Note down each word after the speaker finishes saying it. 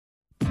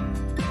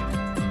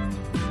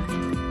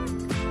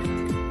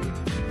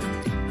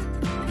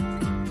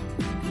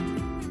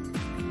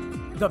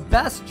The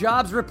best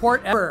jobs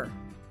report ever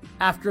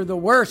after the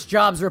worst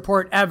jobs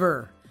report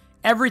ever.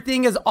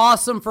 Everything is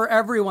awesome for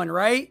everyone,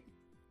 right?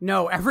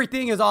 No,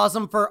 everything is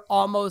awesome for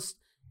almost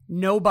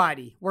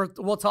nobody.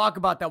 We'll talk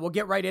about that. We'll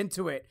get right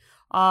into it.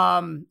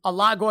 A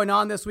lot going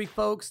on this week,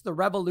 folks. The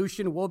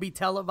revolution will be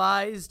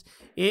televised.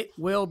 It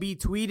will be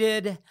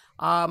tweeted.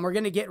 We're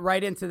going to get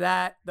right into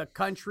that. The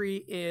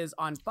country is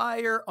on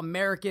fire.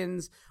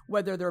 Americans,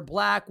 whether they're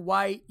black,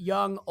 white,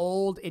 young,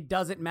 old, it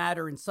doesn't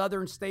matter. In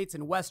southern states,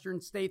 in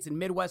western states, in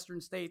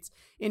midwestern states,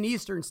 in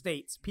eastern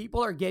states,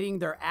 people are getting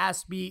their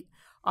ass beat.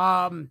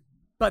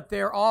 But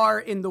there are,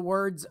 in the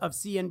words of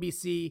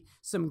CNBC,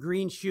 some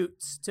green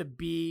shoots to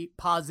be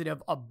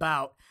positive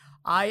about.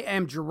 I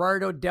am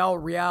Gerardo Del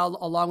Real,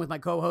 along with my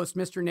co-host,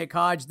 Mr. Nick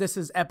Hodge. This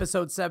is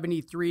episode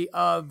 73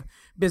 of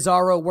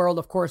Bizarro World.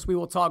 Of course, we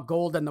will talk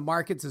gold and the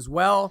markets as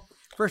well.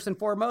 First and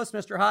foremost,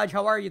 Mr. Hodge,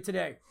 how are you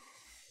today?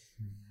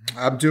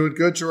 I'm doing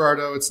good,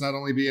 Gerardo. It's not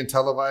only being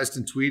televised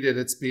and tweeted,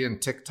 it's being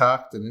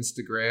TikToked and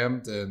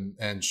Instagrammed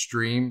and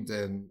streamed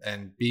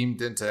and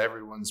beamed into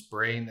everyone's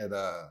brain at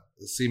a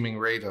seeming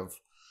rate of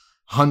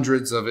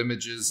hundreds of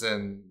images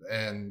and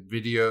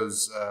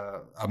videos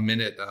a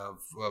minute of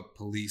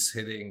police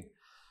hitting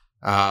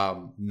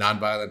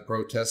nonviolent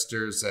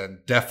protesters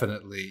and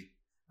definitely,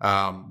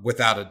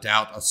 without a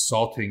doubt,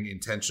 assaulting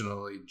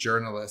intentionally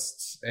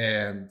journalists.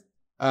 And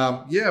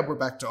we're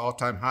back to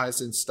all-time highs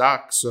in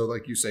stocks. So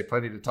like you say,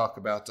 plenty to talk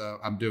about.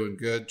 I'm doing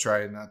good,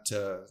 trying not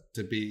to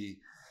be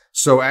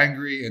so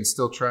angry and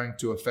still trying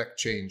to affect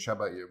change. How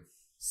about you?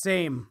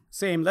 Same.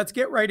 Let's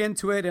get right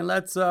into it, and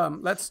let's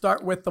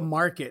start with the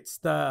markets.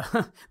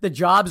 The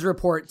jobs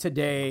report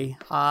today,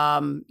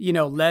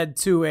 led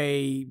to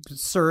a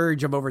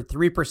surge of over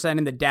 3%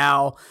 in the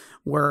Dow.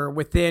 We're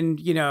within,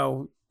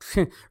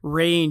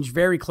 range,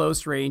 very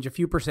close range, a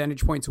few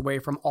percentage points away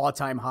from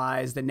all-time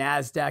highs. The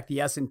NASDAQ,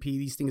 the S&P,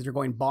 these things are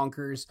going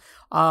bonkers.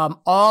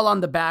 All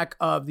on the back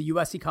of the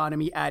U.S.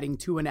 economy adding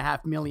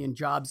 2.5 million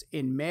jobs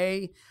in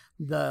May.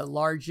 The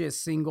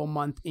largest single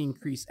month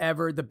increase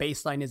ever. The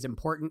baseline is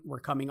important. We're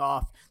coming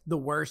off the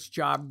worst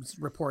jobs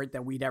report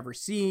that we'd ever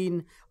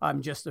seen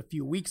just a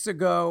few weeks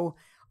ago.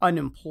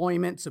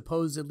 Unemployment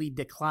supposedly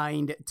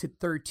declined to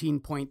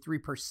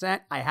 13.3%.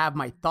 I have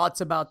my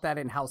thoughts about that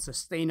and how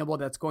sustainable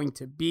that's going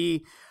to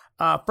be.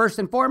 First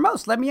and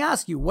foremost, let me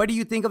ask you, what do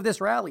you think of this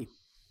rally?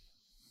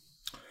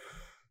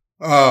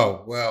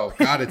 Oh, well,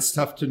 God, it's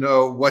tough to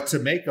know what to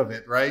make of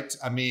it, right?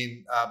 I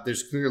mean,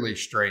 there's clearly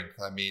strength.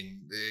 I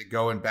mean,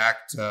 going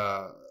back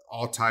to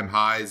all-time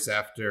highs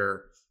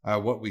after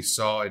what we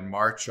saw in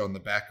March on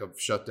the back of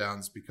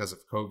shutdowns because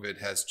of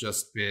COVID has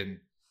just been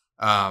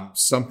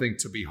something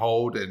to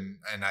behold and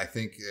I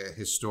think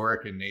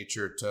historic in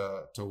nature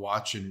to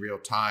watch in real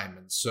time.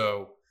 And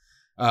so,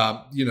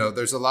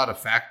 there's a lot of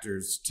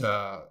factors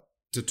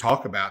to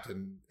talk about,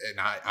 and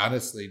I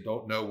honestly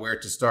don't know where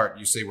to start.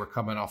 You say we're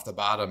coming off the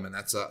bottom, and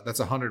that's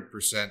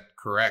 100%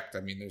 correct. I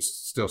mean, there's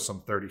still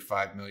some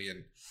 35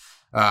 million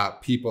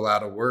people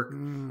out of work.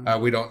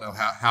 We don't know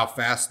how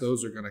fast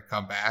those are going to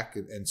come back,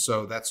 and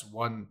so that's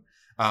one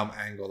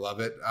angle of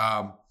it.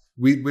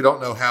 We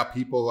don't know how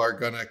people are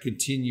going to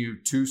continue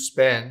to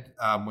spend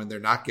when they're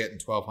not getting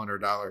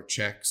 $1,200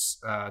 checks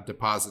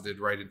deposited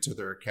right into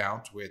their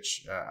account,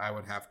 which I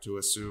would have to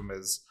assume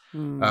is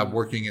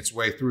working its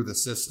way through the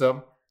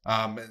system.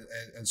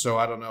 And so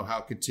I don't know how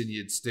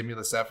continued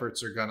stimulus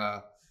efforts are going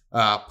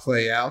to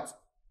play out.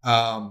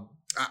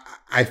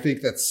 I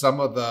think that some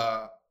of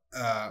the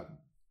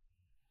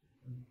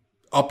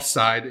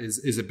upside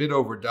is a bit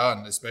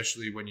overdone,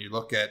 especially when you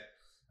look at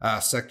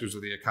sectors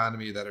of the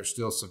economy that are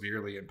still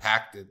severely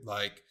impacted,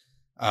 like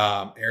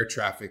air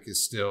traffic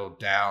is still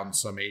down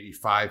some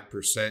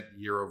 85%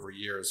 year over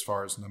year as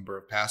far as number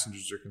of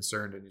passengers are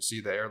concerned. And you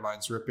see the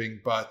airlines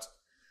ripping, but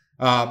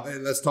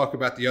and let's talk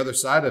about the other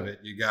side of it.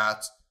 You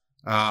got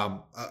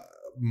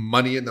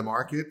money in the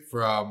market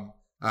from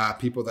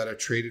people that are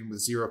trading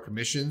with zero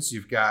commissions.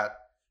 You've got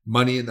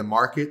money in the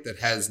market that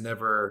has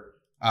never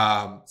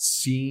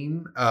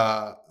seen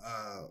a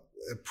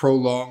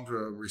prolonged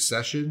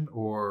recession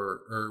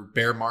or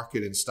bear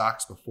market in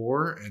stocks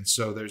before. And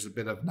so there's a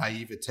bit of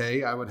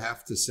naivete, I would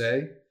have to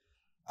say.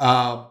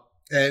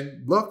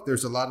 And look,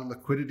 there's a lot of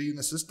liquidity in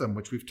the system,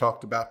 which we've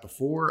talked about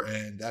before,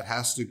 and that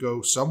has to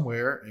go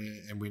somewhere.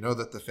 And we know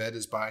that the Fed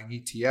is buying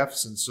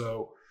ETFs. And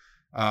so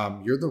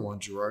you're the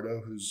one,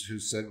 Gerardo, who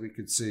said we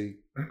could see,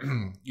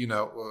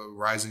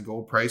 rising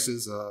gold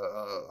prices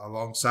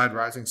alongside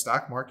rising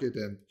stock market.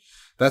 And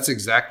that's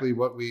exactly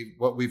what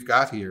we've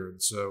got here.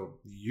 And so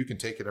you can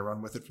take it and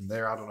run with it from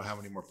there. I don't know how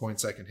many more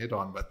points I can hit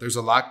on, but there's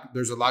a lot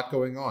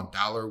going on.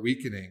 Dollar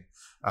weakening,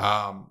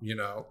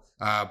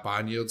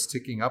 bond yields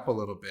ticking up a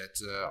little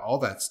bit, all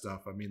that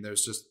stuff. I mean,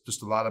 there's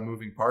just a lot of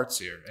moving parts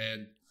here,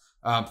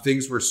 and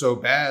things were so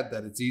bad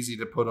that it's easy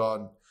to put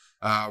on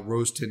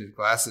rose-tinted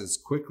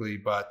glasses quickly.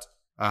 But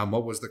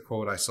what was the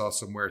quote I saw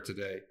somewhere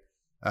today?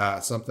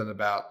 Something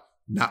about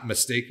not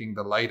mistaking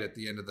the light at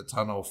the end of the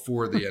tunnel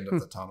for the end of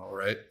the tunnel,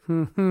 right?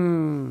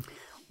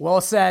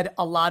 Well said.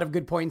 A lot of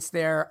good points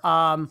there.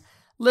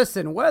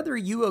 Listen, whether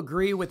you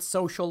agree with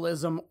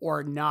socialism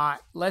or not,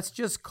 let's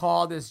just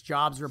call this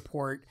jobs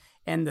report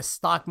and the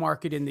stock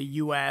market in the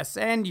US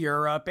and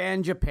Europe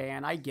and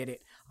Japan. I get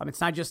it.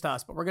 It's not just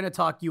us, but we're going to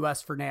talk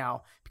US for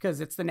now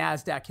because it's the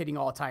NASDAQ hitting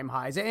all-time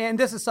highs. And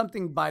this is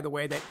something, by the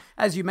way, that,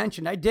 as you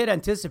mentioned, I did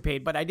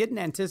anticipate, but I didn't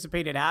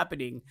anticipate it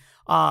happening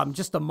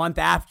just a month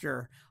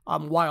after,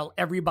 while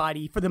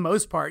everybody, for the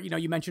most part,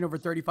 you mentioned over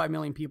 35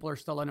 million people are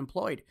still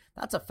unemployed.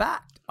 That's a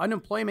fact.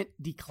 Unemployment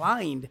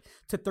declined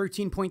to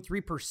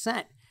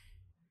 13.3%.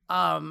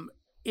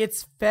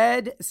 It's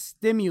Fed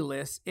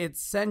stimulus,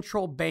 it's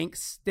central bank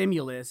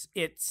stimulus,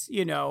 it's,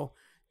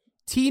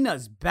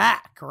 Tina's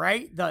back,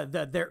 right?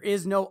 There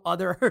is no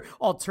other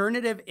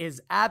alternative,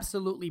 is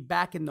absolutely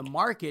back in the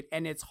market,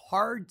 and it's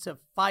hard to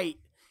fight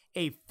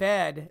a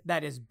Fed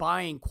that is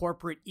buying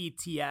corporate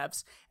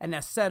ETFs and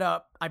has set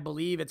up, I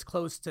believe it's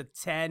close to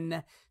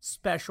 10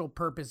 special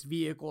purpose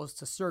vehicles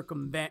to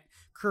circumvent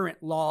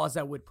current laws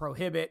that would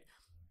prohibit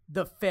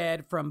the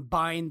Fed from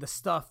buying the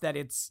stuff that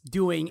it's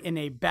doing in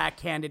a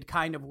backhanded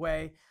kind of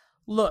way.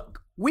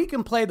 Look, we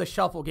can play the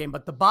shuffle game,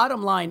 but the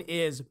bottom line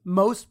is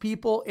most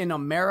people in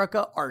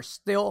America are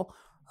still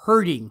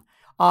hurting.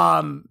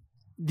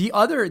 The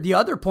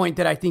other point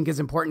that I think is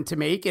important to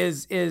make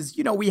is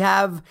we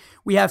have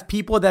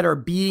people that are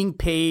being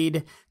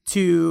paid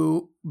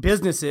to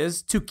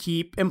businesses to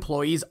keep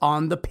employees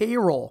on the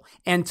payroll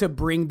and to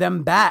bring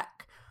them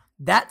back.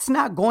 That's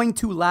not going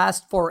to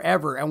last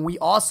forever. And we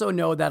also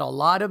know that a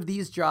lot of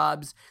these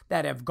jobs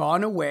that have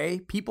gone away,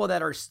 people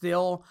that are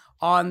still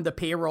on the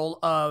payroll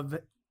of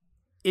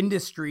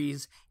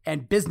industries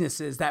and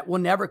businesses that will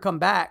never come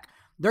back,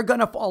 they're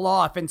going to fall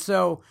off. And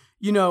so,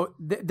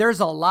 there's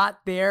a lot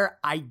there.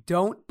 I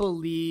don't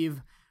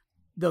believe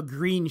the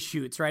green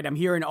shoots, right? I'm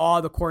hearing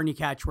all the corny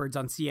catchwords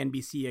on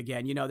CNBC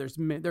again.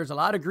 There's a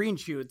lot of green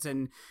shoots,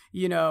 and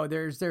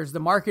there's the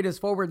market is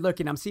forward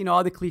looking. I'm seeing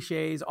all the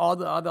cliches, all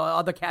the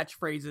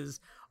catchphrases.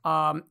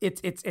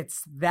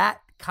 It's that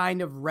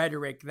kind of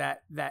rhetoric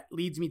that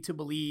leads me to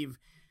believe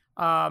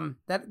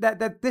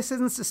that this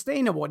isn't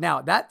sustainable.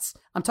 Now,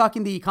 I'm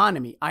talking the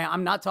economy.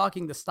 I'm not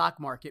talking the stock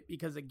market,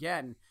 because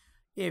again,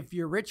 if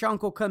your rich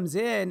uncle comes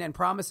in and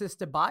promises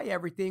to buy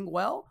everything,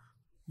 well,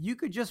 you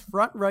could just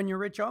front run your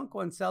rich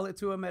uncle and sell it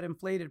to him at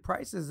inflated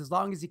prices. As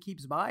long as he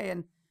keeps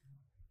buying,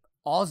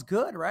 all's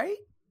good, right?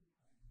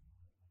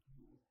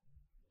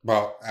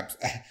 Well,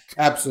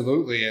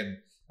 absolutely. And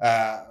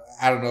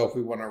I don't know if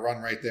we want to run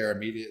right there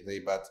immediately,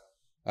 but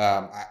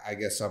I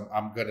guess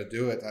I'm going to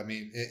do it. I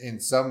mean,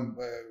 in some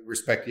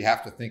respect, you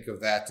have to think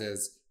of that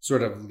as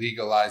sort of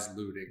legalized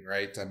looting,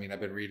 right? I mean, I've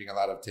been reading a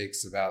lot of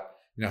takes about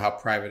how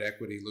private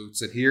equity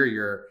loots, and here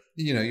you're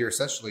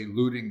essentially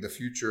looting the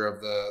future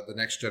of the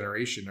next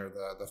generation, or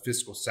the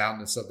fiscal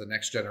soundness of the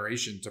next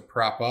generation, to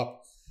prop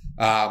up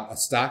a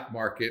stock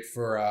market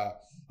for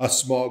a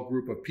small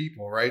group of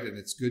people, right? And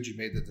it's good you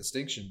made the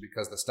distinction,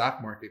 because the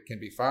stock market can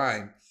be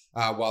fine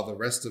while the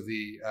rest of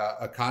the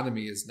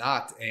economy is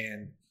not.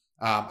 And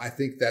I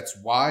think that's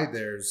why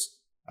there's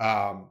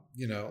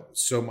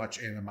so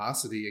much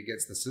animosity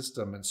against the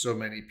system, and so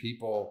many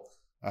people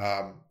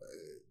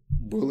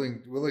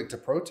willing to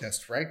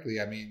protest. Frankly,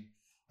 I mean,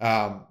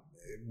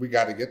 we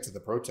got to get to the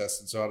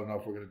protests, and so I don't know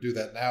if we're going to do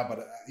that now.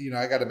 But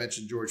I got to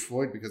mention George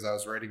Floyd, because I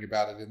was writing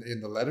about it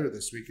in the letter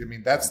this week. I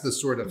mean, that's the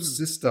sort of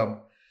system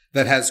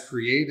that has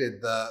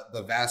created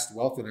the vast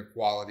wealth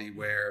inequality,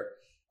 where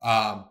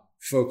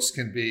folks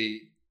can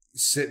be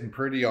sitting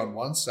pretty on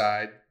one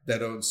side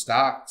that own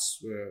stocks,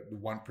 the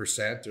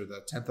 1% or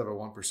the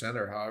 1/10%,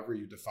 or however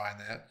you define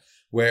that,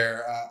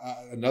 where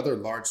another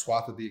large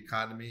swath of the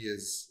economy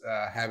is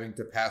having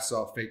to pass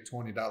off fake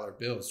 $20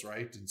 bills,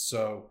 right? And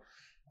so,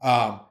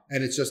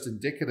 and it's just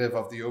indicative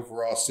of the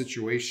overall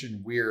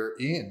situation we're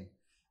in.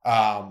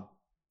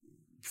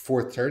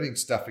 Fourth turning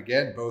stuff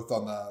again, both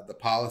on the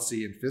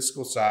policy and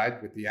fiscal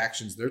side, with the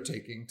actions they're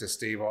taking to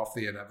stave off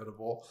the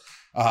inevitable,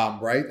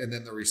 right? And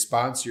then the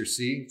response you're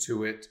seeing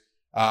to it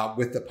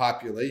with the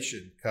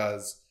population.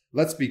 Because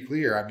let's be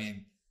clear, I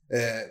mean,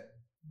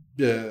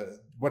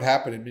 what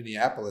happened in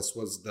Minneapolis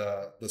was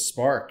the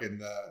spark,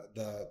 and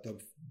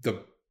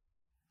the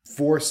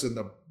force and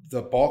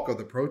the bulk of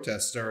the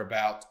protests are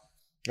about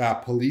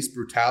police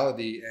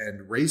brutality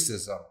and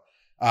racism.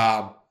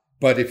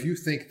 But if you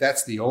think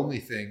that's the only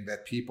thing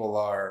that people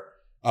are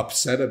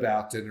upset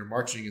about and are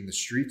marching in the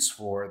streets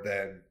for,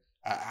 then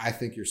I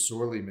think you're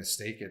sorely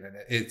mistaken, and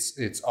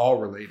it's all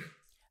related.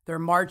 They're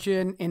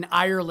marching in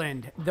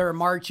Ireland. They're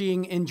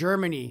marching in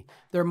Germany.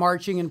 They're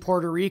marching in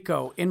Puerto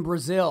Rico, in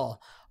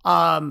Brazil.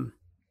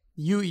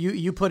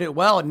 You put it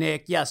well,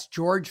 Nick. Yes,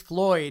 George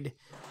Floyd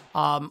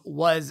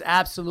was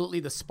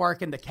absolutely the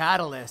spark and the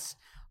catalyst.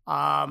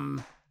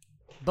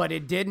 But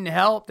it didn't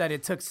help that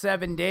it took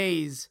 7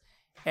 days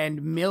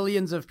and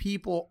millions of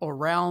people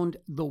around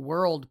the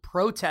world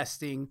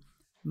protesting,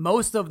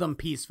 most of them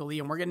peacefully.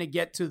 And we're going to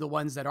get to the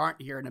ones that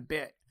aren't here in a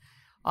bit.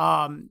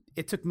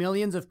 It took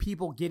millions of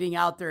people getting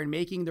out there and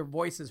making their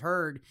voices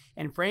heard,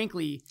 and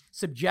frankly,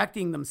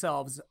 subjecting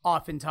themselves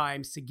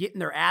oftentimes to getting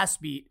their ass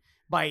beat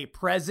by a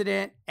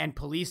president and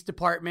police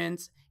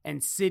departments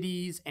and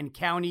cities and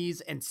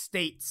counties and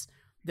states.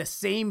 The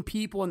same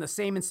people and the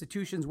same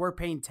institutions we're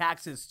paying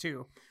taxes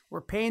to.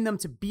 We're paying them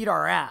to beat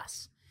our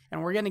ass.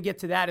 And we're going to get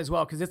to that as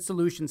well because it's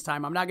solutions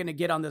time. I'm not going to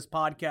get on this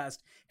podcast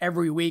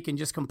every week and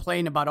just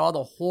complain about all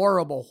the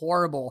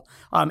horrible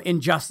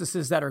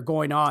injustices that are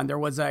going on. There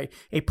was a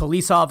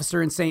police officer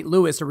in St.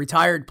 Louis, a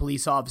retired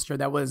police officer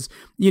that was,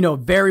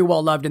 very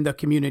well loved in the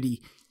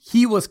community.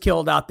 He was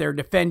killed out there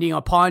defending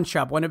a pawn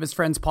shop, one of his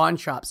friend's pawn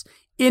shops.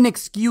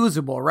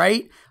 Inexcusable,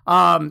 right?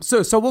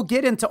 So we'll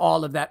get into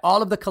all of that,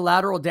 all of the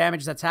collateral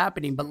damage that's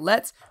happening, but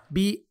let's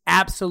be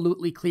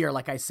absolutely clear.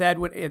 Like I said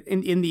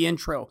in the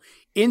intro,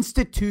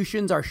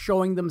 institutions are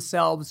showing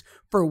themselves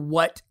for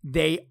what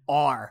they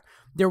are.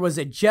 There was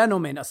a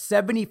gentleman, a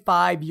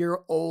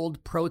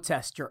 75-year-old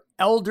protester,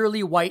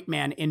 elderly white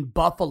man in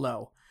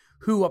Buffalo,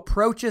 who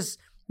approaches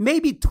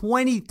maybe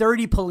 20,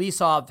 30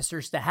 police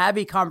officers to have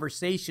a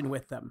conversation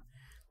with them.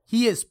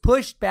 He is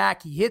pushed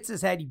back. He hits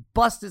his head. He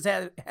busts his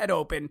head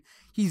open.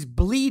 He's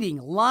bleeding,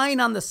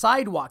 lying on the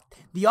sidewalk.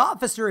 The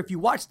officer, if you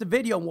watch the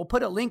video, and we'll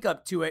put a link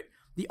up to it,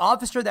 the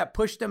officer that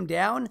pushed him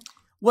down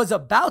was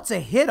about to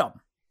hit him.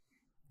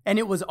 And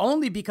it was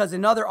only because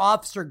another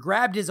officer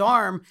grabbed his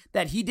arm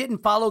that he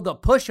didn't follow the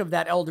push of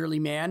that elderly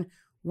man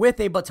with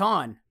a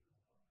baton.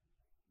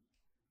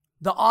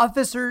 The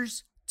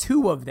officers,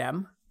 2 of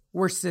them,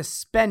 were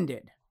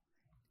suspended.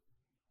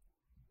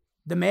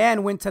 The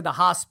man went to the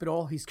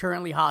hospital. He's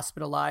currently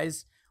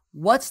hospitalized.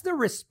 What's the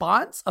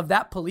response of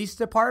that police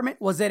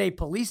department? Was it a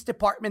police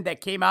department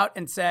that came out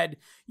and said,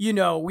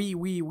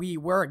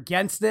 we're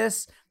against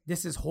this.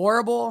 This is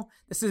horrible.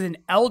 This is an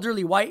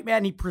elderly white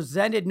man. He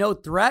presented no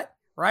threat,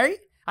 right?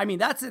 I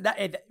mean,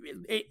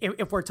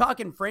 if we're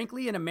talking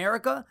frankly in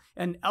America,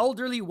 an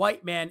elderly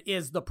white man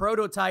is the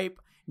prototype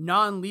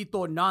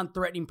non-lethal,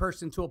 non-threatening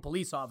person to a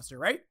police officer,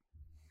 right?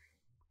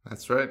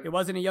 That's right. It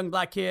wasn't a young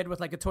black kid with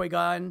like a toy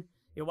gun.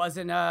 It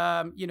wasn't,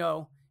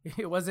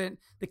 it wasn't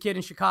the kid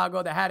in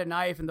Chicago that had a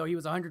knife, and though he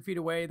was 100 feet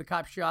away, the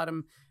cop shot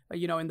him,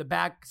 in the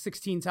back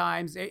 16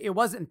 times. It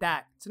wasn't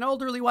that. It's an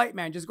elderly white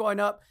man just going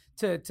up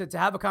to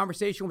have a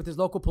conversation with his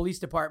local police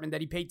department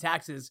that he paid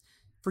taxes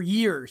for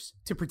years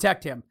to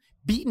protect him,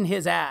 beating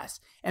his ass.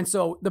 And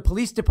so the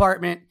police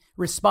department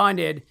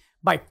responded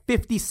by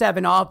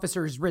 57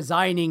 officers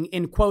resigning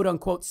in quote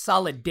unquote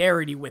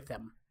solidarity with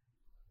him.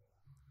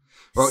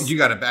 Well, you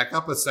got to back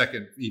up a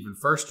second, even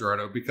first,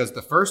 Gerardo, because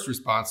the first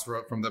response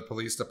from the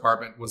police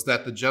department was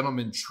that the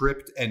gentleman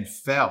tripped and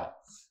fell.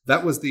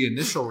 That was the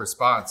initial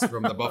response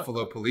from the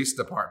Buffalo Police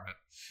Department.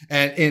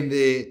 And in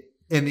the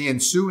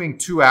ensuing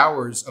 2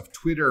 hours of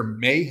Twitter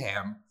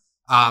mayhem,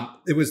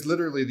 it was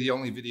literally the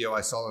only video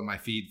I saw in my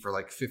feed for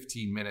like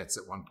 15 minutes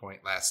at one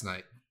point last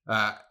night.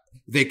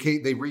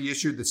 They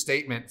reissued the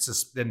statement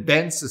and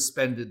then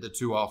suspended the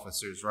 2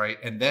 officers, right?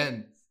 And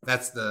then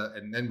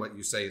what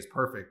you say is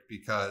perfect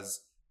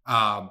because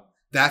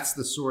that's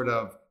the sort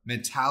of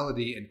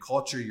mentality and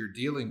culture you're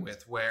dealing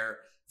with where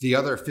the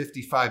other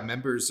 55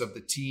 members of the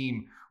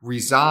team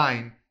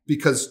resign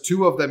because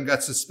 2 of them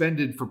got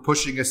suspended for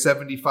pushing a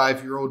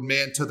 75-year-old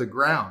man to the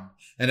ground.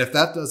 And if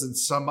that doesn't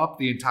sum up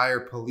the entire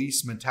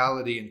police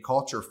mentality and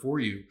culture for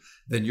you,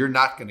 then you're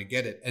not going to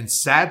get it. And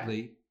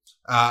sadly,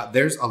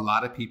 there's a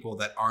lot of people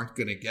that aren't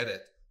going to get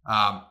it.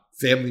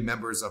 Family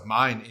members of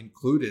mine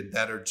included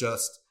that are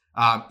just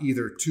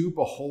either too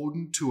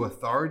beholden to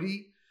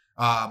authority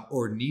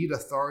or need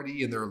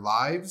authority in their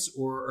lives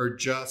or are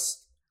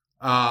just,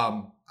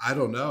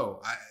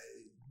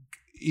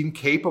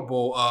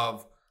 incapable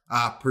of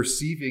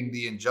perceiving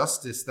the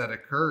injustice that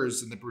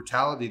occurs and the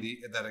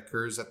brutality that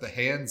occurs at the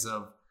hands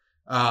of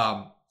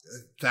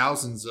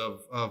thousands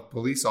of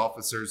police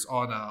officers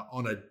on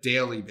a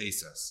daily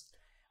basis.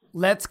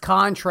 Let's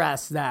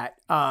contrast that.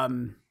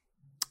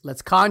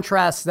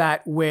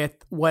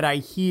 With what I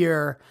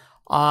hear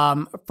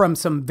from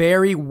some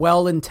very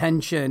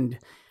well-intentioned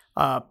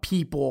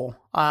people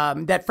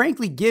that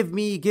frankly give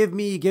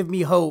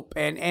me hope.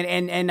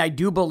 And I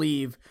do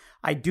believe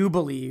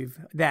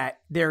that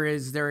there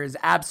is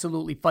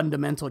absolutely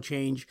fundamental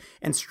change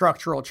and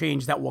structural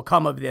change that will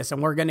come of this.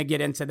 And we're going to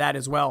get into that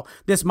as well.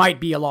 This might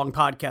be a long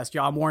podcast,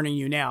 y'all. I'm warning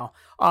you now.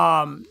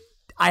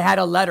 I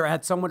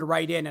had someone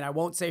write in, and I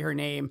won't say her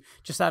name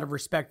just out of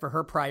respect for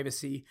her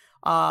privacy.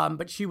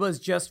 But she was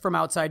just from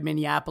outside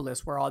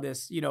Minneapolis where all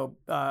this,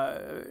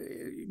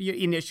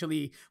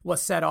 initially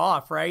was set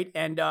off. Right.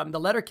 And the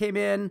letter came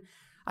in.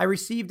 I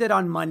received it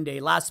on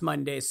last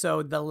Monday.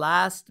 So the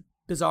last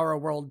Bizarro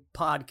World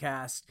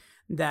podcast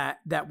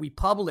that we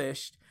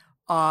published,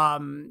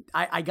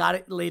 I got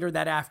it later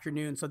that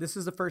afternoon. So this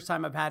is the first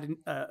time I've had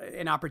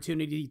an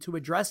opportunity to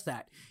address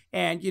that.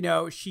 And,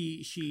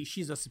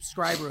 she's a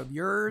subscriber of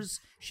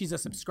yours. She's a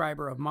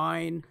subscriber of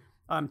mine.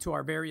 To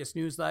our various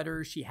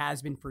newsletters. She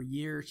has been for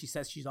years. She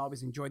says she's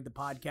always enjoyed the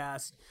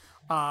podcast.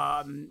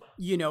 And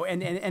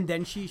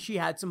then she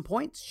had some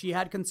points. She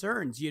had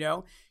concerns,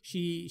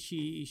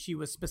 she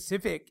was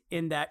specific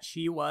in that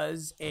she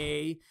was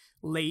a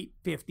late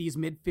 50s,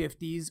 mid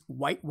 50s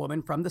white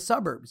woman from the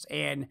suburbs.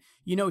 And,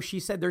 she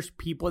said there's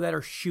people that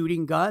are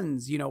shooting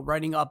guns,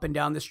 running up and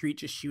down the street,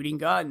 just shooting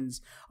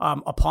guns.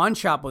 A pawn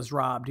shop was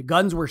robbed.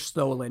 Guns were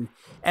stolen.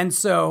 And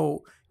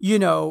so,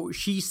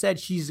 she said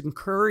she's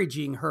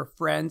encouraging her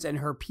friends and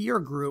her peer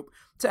group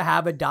to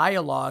have a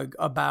dialogue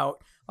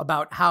about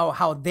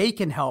how they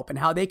can help and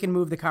how they can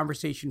move the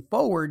conversation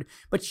forward.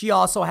 But she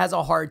also has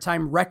a hard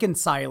time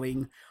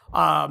reconciling,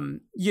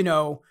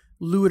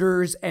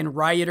 looters and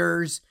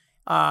rioters,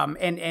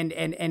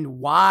 and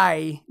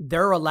why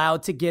they're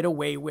allowed to get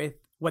away with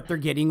what they're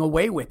getting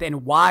away with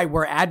and why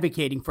we're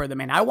advocating for them.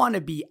 And I want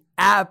to be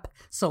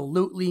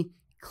absolutely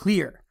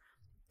clear.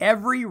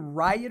 Every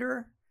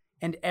rioter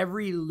and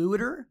every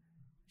looter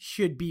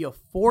should be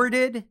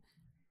afforded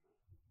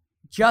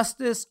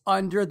justice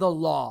under the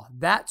law.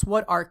 That's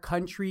what our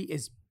country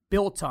is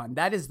built on.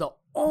 That is the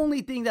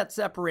only thing that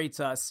separates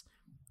us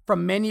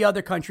from many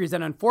other countries,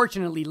 and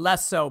unfortunately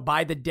less so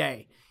by the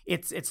day.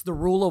 It's the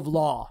rule of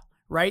law,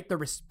 right? The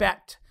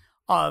respect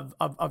of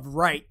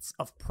rights,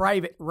 of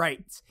private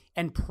rights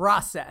and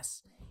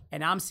process.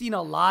 And I'm seeing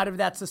a lot of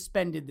that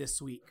suspended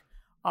this week.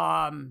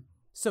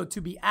 So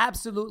to be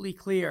absolutely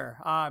clear,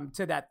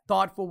 to that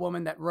thoughtful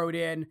woman that wrote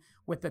in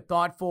with the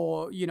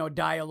thoughtful,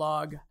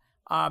 dialogue,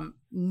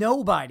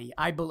 nobody,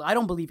 I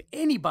don't believe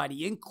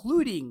anybody,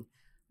 including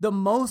the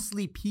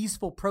mostly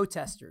peaceful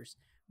protesters.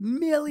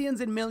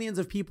 Millions and millions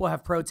of people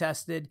have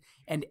protested.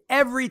 And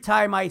every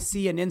time I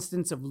see an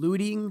instance of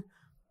looting,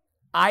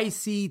 I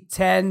see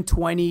 10,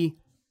 20,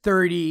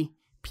 30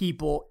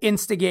 people,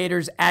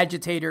 instigators,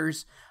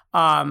 agitators,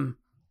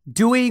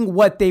 doing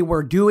what they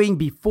were doing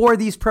before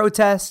these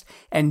protests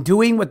and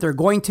doing what they're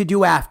going to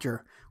do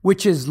after,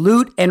 which is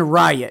loot and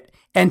riot.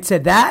 And to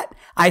that,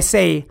 I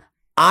say,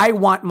 I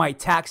want my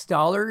tax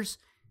dollars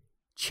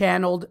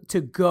channeled to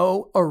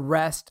go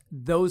arrest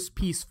those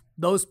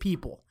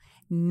people.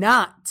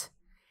 Not,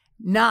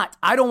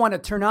 I don't want to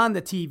turn on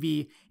the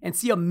TV and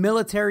see a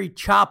military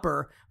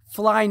chopper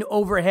flying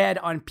overhead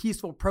on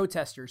peaceful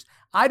protesters.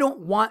 I don't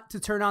want to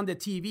turn on the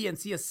TV and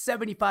see a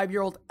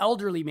 75-year-old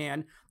elderly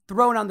man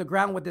thrown on the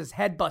ground with his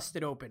head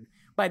busted open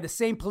by the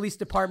same police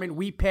department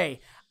we pay.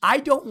 I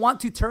don't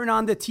want to turn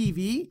on the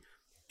TV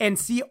and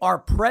see our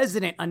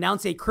president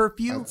announce a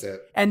curfew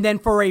and then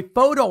for a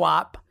photo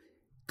op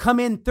come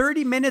in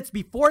 30 minutes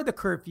before the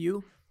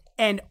curfew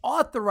and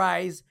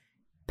authorize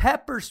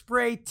pepper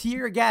spray,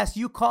 tear gas,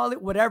 you call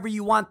it whatever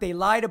you want. They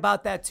lied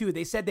about that too.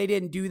 They said they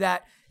didn't do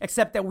that,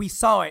 except that we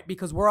saw it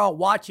because we're all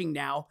watching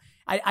now.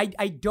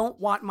 I don't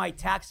want my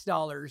tax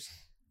dollars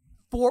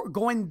for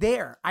going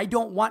there. I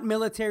don't want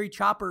military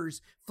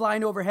choppers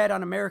flying overhead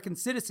on American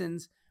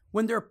citizens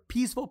when they're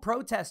peaceful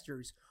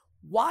protesters.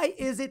 Why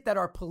is it that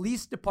our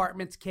police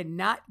departments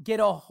cannot get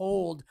a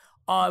hold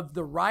of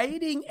the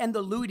rioting and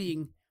the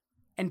looting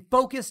and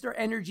focus their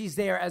energies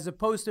there as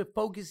opposed to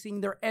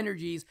focusing their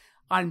energies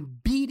on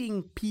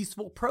beating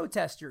peaceful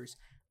protesters?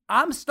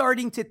 I'm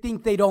starting to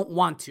think they don't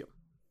want to.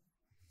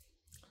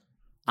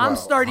 I'm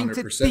starting 100%.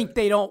 To think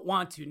they don't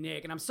want to,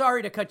 Nick. And I'm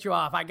sorry to cut you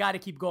off. I got to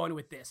keep going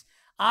with this.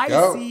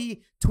 I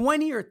see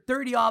 20 or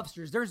 30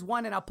 officers. There's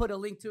one, and I'll put a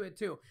link to it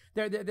too.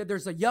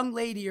 There's a young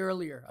lady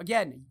earlier.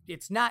 Again,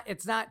 this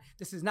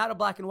is not a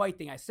black and white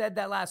thing. I said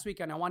that last week,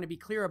 and I want to be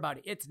clear about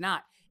it. It's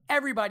not.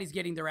 Everybody's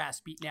getting their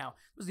ass beat now.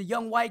 There's a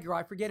young white girl.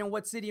 I forget in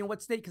what city and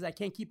what state because I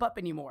can't keep up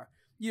anymore.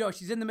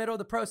 She's in the middle of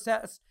the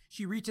protest.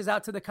 She reaches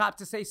out to the cop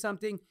to say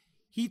something.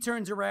 He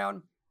turns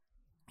around.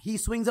 He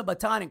swings a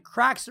baton and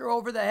cracks her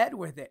over the head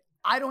with it.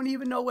 I don't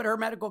even know what her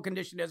medical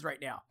condition is right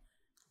now.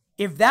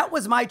 If that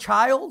was my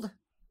child...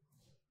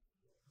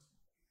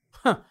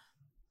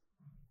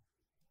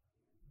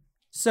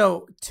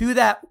 So to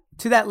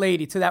that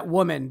lady, to that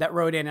woman that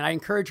wrote in, and I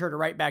encourage her to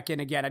write back in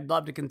again. I'd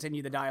love to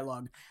continue the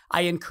dialogue.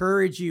 I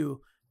encourage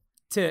you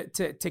to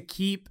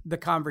keep the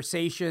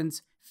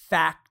conversations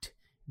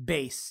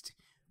fact-based.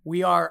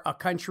 We are a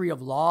country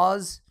of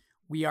laws.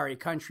 We are a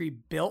country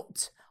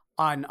built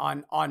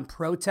on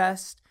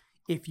protest.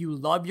 If you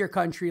love your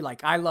country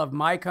like I love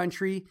my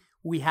country,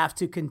 we have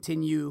to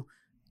continue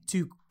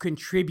to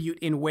contribute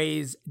in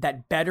ways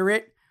that better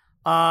it.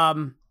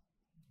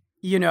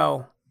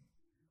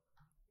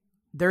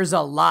 There's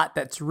a lot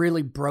that's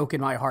really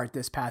broken my heart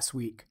this past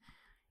week.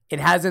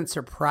 It hasn't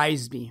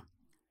surprised me,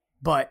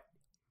 but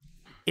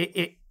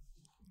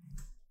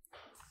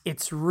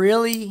it's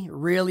really,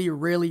 really,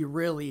 really,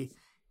 really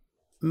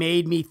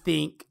made me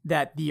think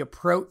that the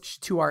approach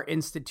to our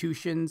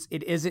institutions,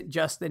 it isn't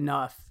just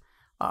enough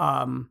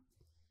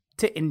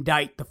to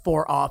indict the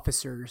 4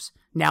 officers.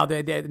 Now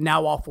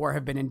all 4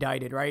 have been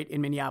indicted, right,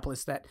 in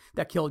Minneapolis that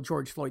killed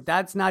George Floyd.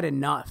 That's not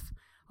enough.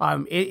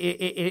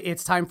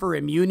 It's time for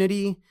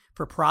immunity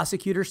for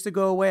prosecutors to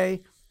go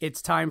away.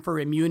 It's time for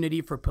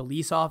immunity for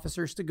police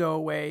officers to go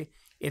away.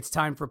 It's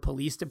time for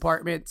police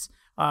departments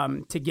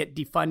to get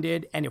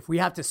defunded. And if we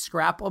have to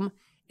scrap them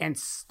and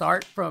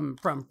start from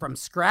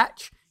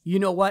scratch, you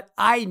know what?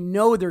 I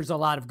know there's a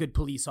lot of good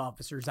police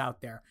officers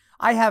out there.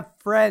 I have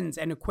friends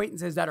and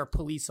acquaintances that are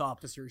police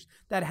officers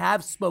that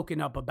have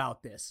spoken up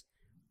about this.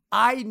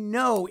 I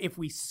know if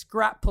we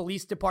scrap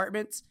police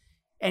departments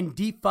and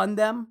defund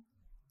them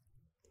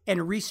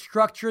and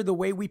restructure the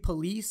way we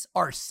police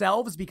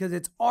ourselves, because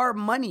it's our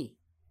money.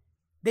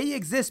 They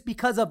exist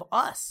because of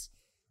us.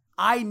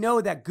 I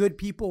know that good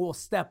people will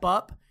step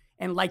up,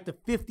 and like the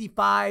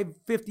 55,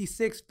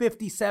 56,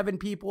 57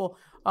 people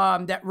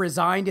that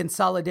resigned in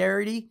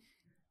solidarity,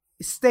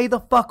 stay the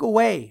fuck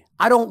away.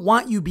 I don't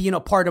want you being a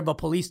part of a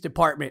police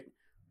department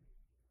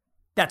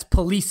that's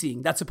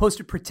policing, that's supposed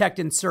to protect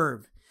and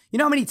serve. You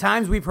know how many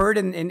times we've heard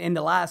in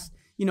the last,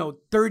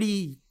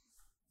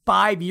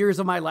 35 years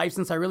of my life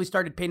since I really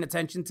started paying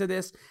attention to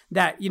this,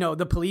 that,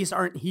 the police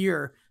aren't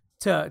here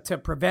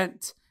to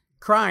prevent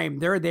crime.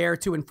 They're there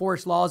to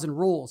enforce laws and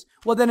rules.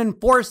 Well, then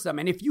enforce them.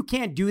 And if you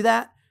can't do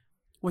that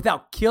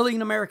without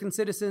killing American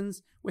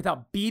citizens,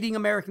 without beating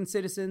American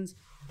citizens,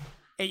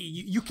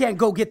 you can't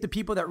go get the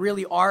people that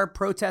really are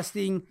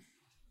protesting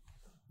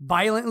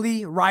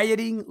violently,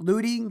 rioting,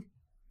 looting.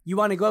 You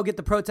want to go get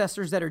the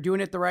protesters that are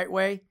doing it the right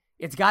way?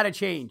 It's got to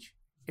change.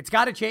 It's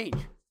got to change.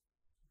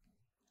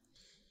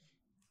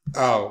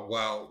 Oh,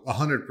 well,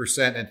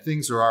 100%. And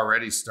things are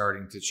already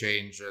starting to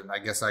change. And I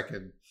guess I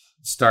could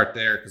start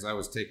there because I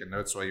was taking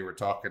notes while you were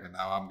talking, and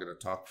now I'm going to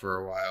talk for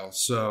a while.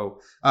 So,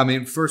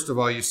 first of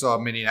all, you saw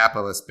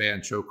Minneapolis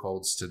ban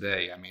chokeholds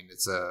today.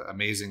 It's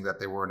amazing that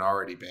they weren't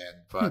already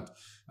banned, but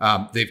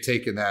they've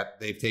taken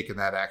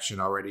that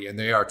action already, and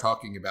they are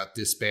talking about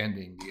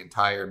disbanding the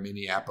entire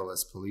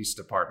Minneapolis Police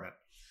Department.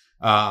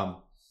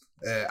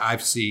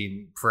 I've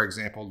seen, for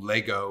example,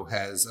 Lego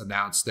has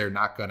announced they're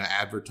not going to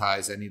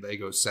advertise any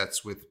Lego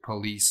sets with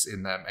police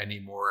in them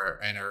anymore,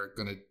 and are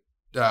going to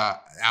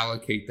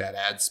allocate that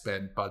ad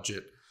spend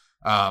budget,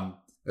 $4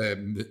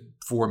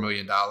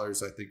 million, I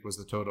think was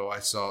the total I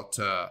saw,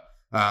 to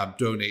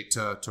donate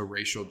to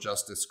racial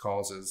justice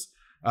causes.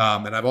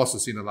 And I've also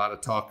seen a lot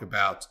of talk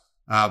about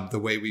the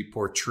way we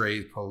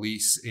portray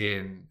police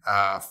in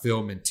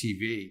film and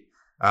TV,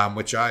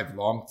 which I've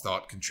long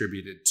thought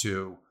contributed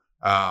to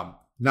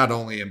not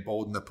only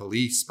embolden the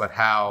police, but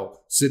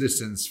how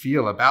citizens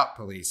feel about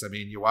police.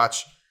 You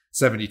watch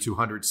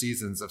 7,200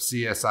 seasons of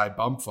CSI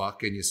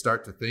bumfuck, and you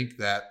start to think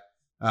that,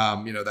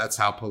 that's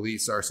how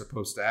police are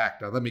supposed to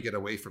act. Now, let me get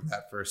away from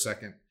that for a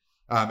second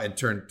and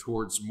turn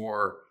towards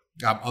more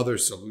other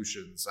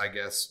solutions, I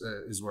guess,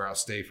 is where I'll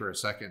stay for a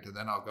second, and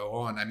then I'll go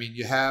on.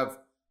 You have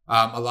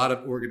a lot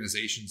of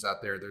organizations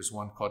out there. There's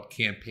one called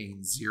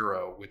Campaign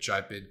Zero, which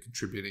I've been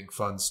contributing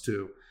funds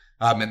to.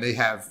 And they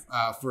have,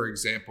 for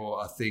example,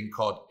 a thing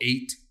called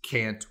 8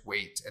 Can't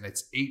Wait. And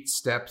it's 8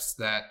 steps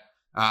that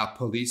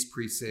police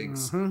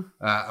precincts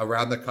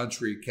around the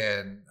country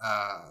can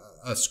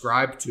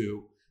ascribe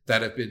to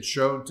that have been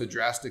shown to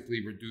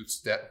drastically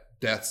reduce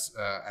deaths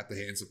at the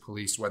hands of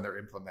police when they're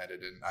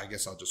implemented. And I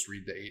guess I'll just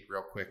read the 8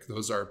 real quick.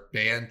 Those are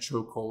ban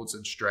chokeholds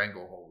and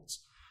strangleholds,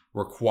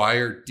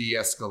 require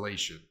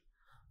de-escalation,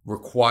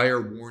 require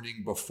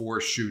warning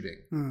before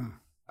shooting,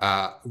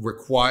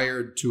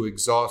 required to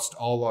exhaust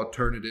all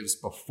alternatives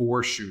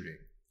before shooting,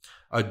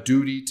 a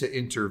duty to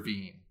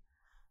intervene,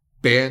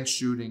 ban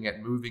shooting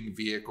at moving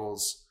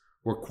vehicles,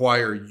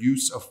 require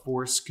use of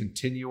force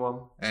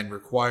continuum, and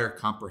require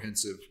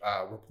comprehensive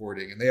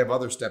reporting. And they have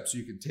other steps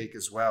you can take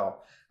as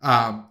well.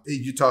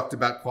 You talked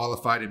about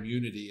qualified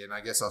immunity, and I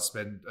guess I'll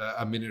spend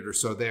a minute or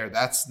so there.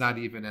 That's not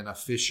even an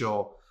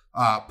official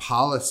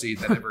policy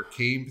that ever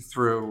came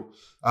through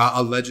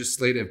a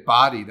legislative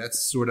body. That's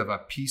sort of a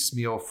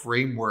piecemeal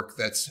framework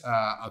that's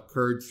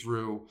occurred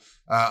through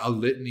a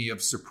litany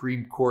of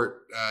Supreme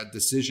Court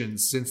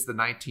decisions since the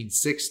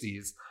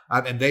 1960s.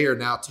 And they are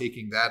now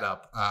taking that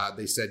up.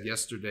 They said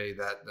yesterday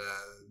that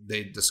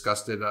they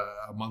discussed it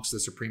amongst the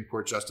Supreme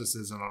Court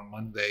justices, and on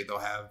Monday they'll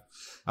have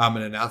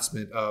an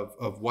announcement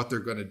of what they're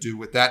going to do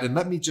with that. And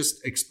let me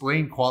just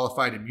explain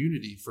qualified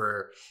immunity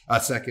for a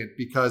second,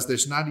 because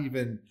there's not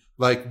even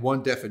like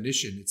one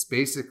definition. It's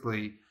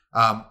basically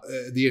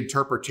the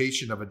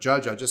interpretation of a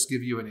judge. I'll just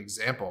give you an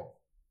example.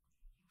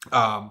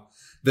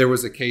 There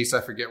was a case,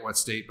 I forget what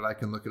state, but I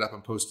can look it up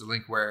and post a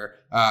link,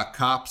 where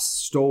cops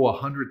stole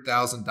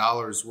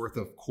 $100,000 worth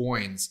of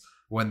coins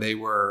when they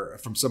were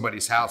from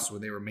somebody's house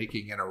when they were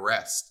making an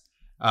arrest.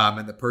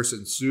 And the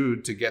person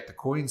sued to get the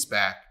coins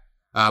back.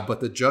 But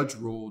the judge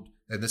ruled,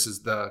 and this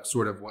is the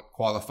sort of what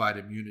qualified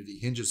immunity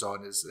hinges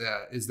on,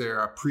 is there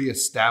a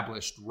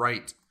pre-established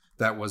right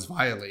that was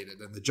violated?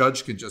 And the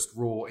judge can just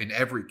rule in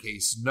every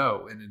case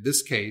no. And in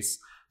this case,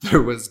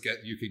 there was,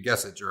 you could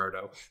guess it,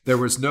 Gerardo, there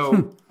was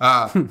no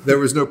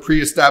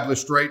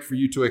pre-established right for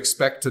you to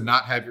expect to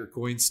not have your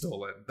coins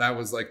stolen. That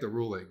was like the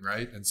ruling,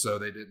 right? And so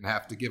they didn't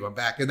have to give them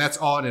back. And that's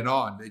on and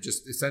on. They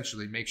just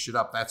essentially make shit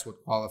up. That's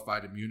what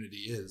qualified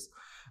immunity is.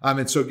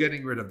 And so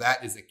getting rid of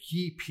that is a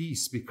key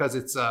piece, because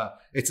it's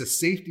a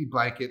safety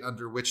blanket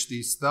under which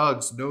these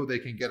thugs know they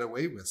can get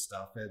away with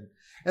stuff.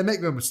 And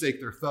make no mistake,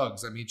 they're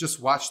thugs.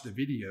 Just watch the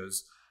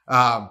videos.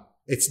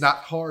 It's not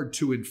hard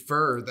to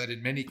infer that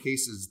in many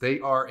cases they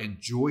are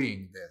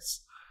enjoying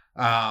this.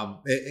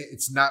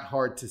 It's not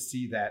hard to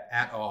see that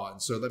at all.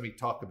 And so let me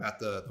talk about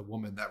the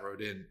woman that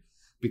wrote in,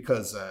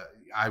 because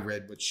I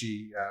read what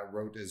she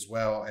wrote as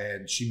well,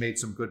 and she made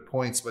some good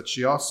points, but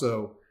she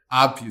also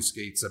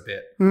obfuscates a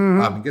bit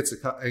and gets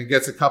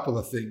a couple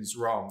of things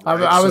wrong.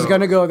 Right? I was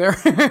going to go there,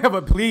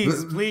 but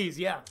please,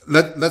 yeah.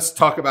 Let's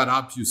talk about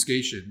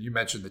obfuscation. You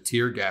mentioned the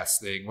tear gas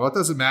thing. Well, it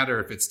doesn't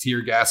matter if it's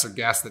tear gas or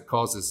gas that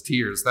causes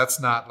tears. That's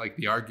not like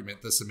the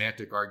argument, the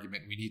semantic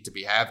argument we need to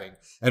be having.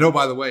 And oh,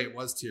 by the way, it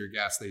was tear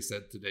gas, they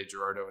said today,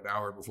 Gerardo, an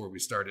hour before we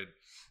started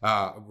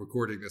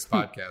recording this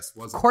podcast.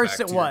 Of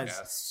course it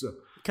was.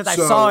 Because I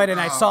saw it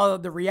and I saw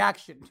the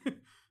reaction.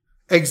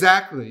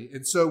 Exactly.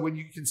 And so when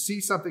you can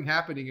see something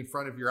happening in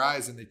front of your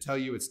eyes and they tell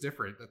you it's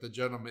different, that the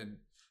gentleman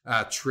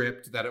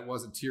tripped, that it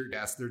wasn't tear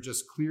gas, they're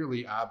just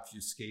clearly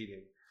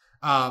obfuscating.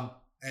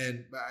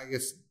 And I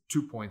guess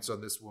 2 points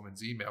on this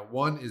woman's email.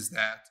 One is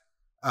that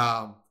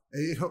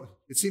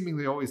it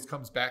seemingly always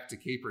comes back to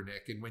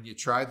Kaepernick. And when you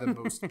try the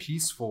most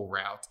peaceful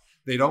route,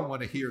 they don't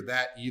want to hear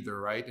that either,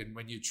 right? And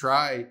when you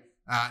try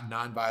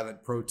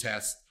nonviolent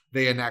protest,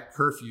 they enact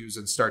curfews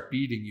and start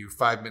beating you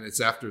 5 minutes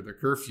after the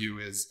curfew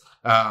is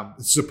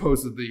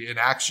supposedly in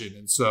action.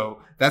 And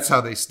so that's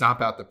how they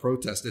stomp out the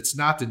protest. It's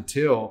not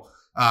until,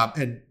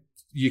 and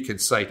you can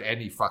cite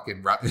any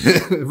fucking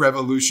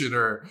revolution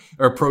or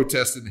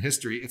protest in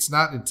history. It's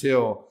not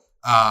until,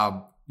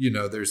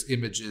 there's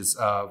images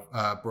of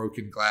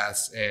broken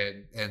glass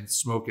and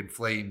smoke and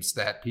flames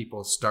that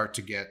people start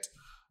to get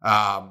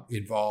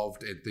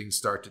involved and things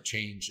start to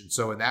change. And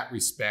so in that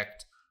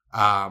respect,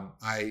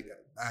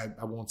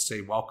 I won't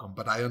say welcome,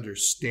 but I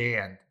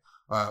understand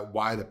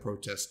why the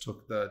protest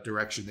took the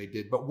direction they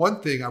did. But one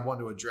thing I want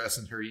to address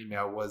in her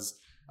email was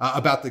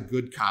about the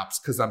good cops,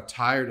 because I'm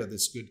tired of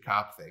this good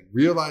cop thing.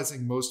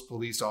 Realizing most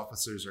police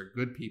officers are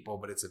good people,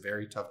 but it's a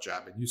very tough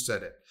job. And you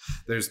said it.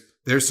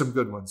 There's some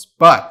good ones,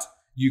 but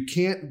you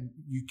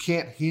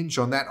can't hinge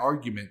on that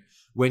argument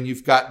when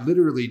you've got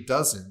literally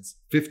dozens,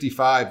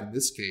 55 in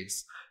this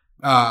case,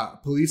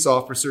 police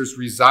officers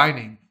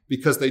resigning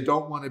because they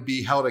don't want to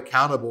be held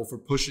accountable for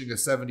pushing a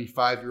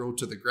 75-year-old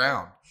to the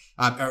ground.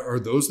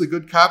 Are those the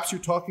good cops you're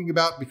talking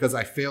about? Because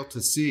I fail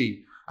to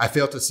see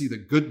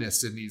the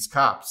goodness in these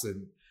cops.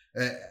 And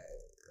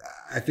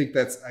I think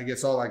that's, I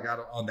guess, all I got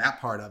on that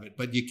part of it.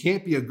 But you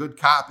can't be a good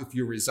cop if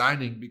you're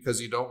resigning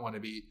because you don't want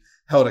to be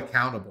held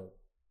accountable.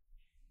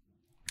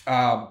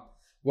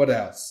 What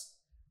else?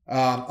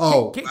 I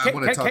want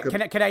to talk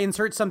about... Can I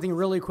insert something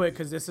really quick,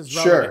 because this is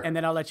relevant, sure, and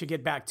then I'll let you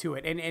get back to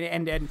it.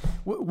 And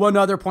one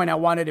other point I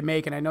wanted to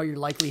make, and I know you're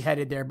likely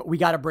headed there, but we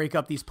got to break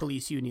up these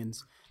police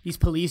unions. These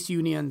police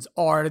unions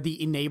are the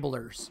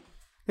enablers.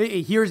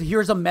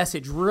 Here's a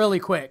message really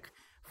quick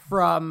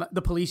from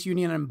the police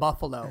union in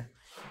Buffalo.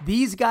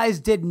 These guys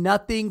did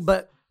nothing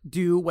but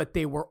do what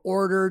they were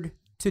ordered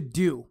to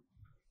do.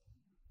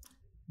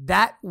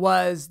 That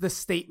was the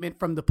statement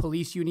from the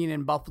police union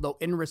in Buffalo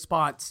in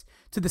response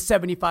to the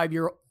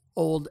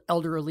 75-year-old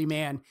elderly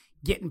man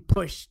getting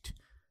pushed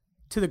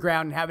to the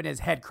ground and having his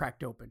head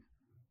cracked open.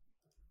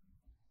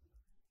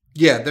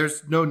 Yeah,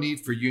 there's no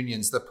need for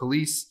unions. The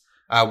police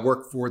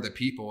work for the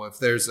people. If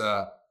there's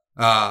a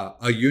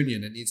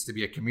union, it needs to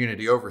be a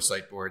community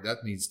oversight board.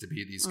 That needs to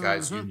be these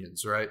guys'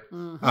 unions, right?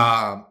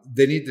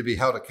 They need to be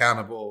held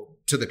accountable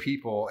to the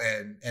people,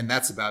 and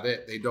that's about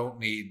it. They don't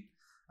need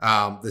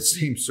the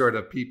same sort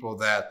of people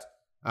that,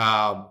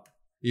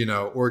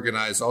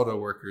 organize auto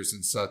workers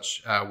and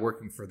such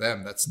working for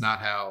them. That's not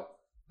how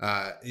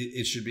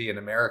it should be in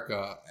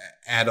America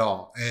at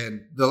all.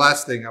 And the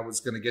last thing I was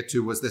going to get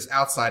to was this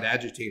outside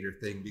agitator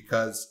thing,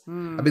 because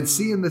I've been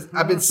seeing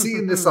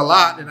this a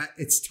lot, and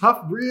it's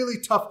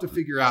really tough to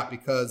figure out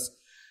because,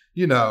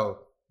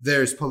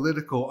 there's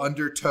political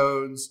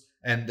undertones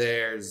and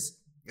there's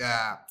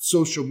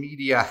social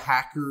media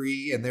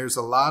hackery, and there's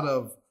a lot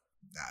of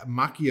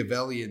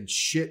Machiavellian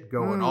shit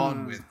going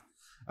on with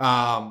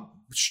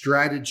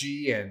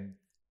strategy and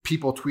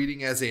people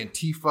tweeting as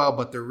Antifa,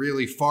 but they're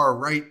really far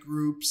right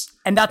groups.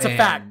 And that's a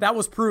fact. That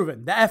was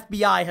proven. The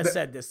FBI has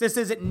said this. This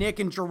isn't Nick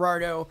and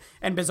Gerardo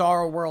and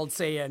Bizarro World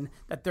saying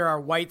that there are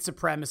white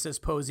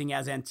supremacists posing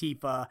as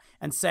Antifa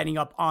and setting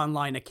up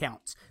online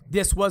accounts.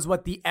 This was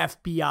what the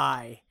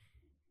FBI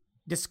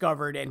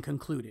discovered and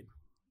concluded.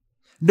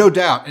 No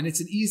doubt. And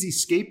it's an easy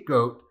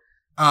scapegoat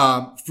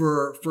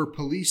for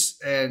police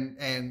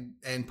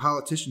and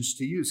politicians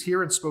to use.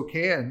 Here in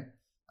Spokane,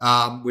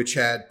 which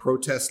had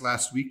protests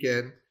last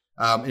weekend,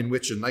 in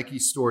which a Nike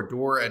store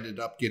door ended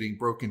up getting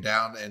broken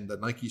down and the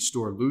Nike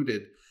store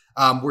looted,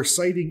 we're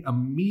citing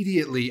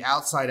immediately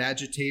outside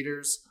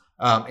agitators,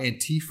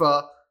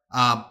 Antifa,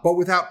 but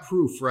without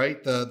proof,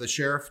 right? The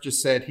sheriff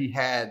just said he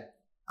had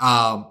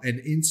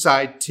an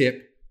inside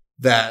tip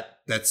that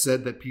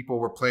said that people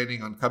were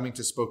planning on coming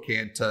to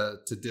Spokane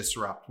to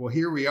disrupt. Well,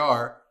 here we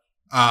are.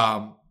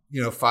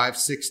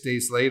 5-6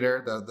 days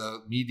later,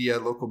 the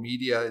local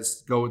media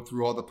is going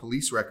through all the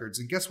police records.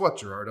 And guess what,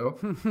 Gerardo?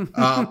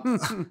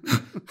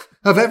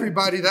 Of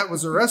everybody that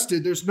was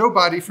arrested, there's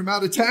nobody from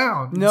out of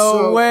town.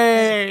 No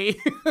way.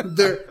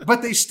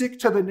 But they stick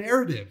to the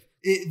narrative.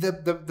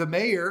 The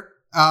mayor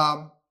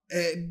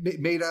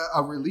made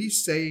a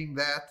release saying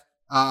that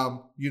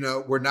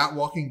We're not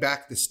walking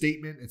back the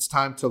statement. It's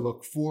time to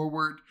look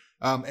forward,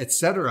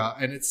 etc.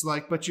 And it's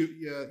like, but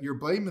you're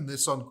blaming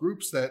this on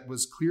groups that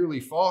was clearly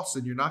false,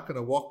 and you're not going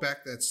to walk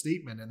back that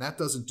statement. And that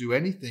doesn't do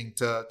anything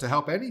to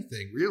help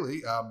anything,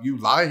 really. You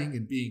lying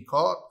and being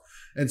caught.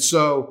 And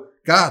so,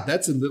 God,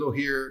 that's a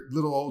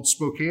little old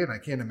Spokane. I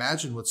can't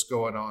imagine what's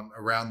going on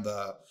around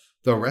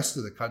the rest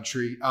of the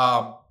country.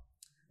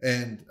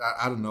 And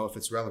I don't know if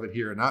it's relevant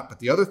here or not, but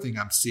the other thing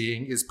I'm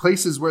seeing is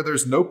places where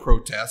there's no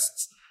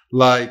protests,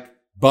 like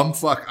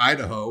bumfuck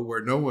Idaho,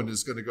 where no one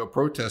is going to go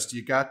protest.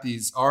 You got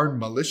these armed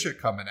militia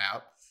coming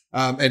out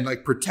and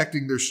like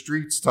protecting their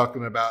streets,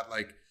 talking about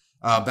like,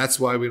 that's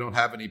why we don't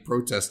have any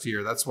protest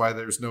here. That's why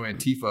there's no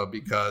Antifa,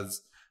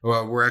 because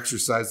we're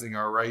exercising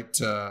our right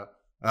to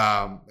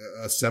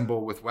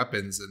assemble with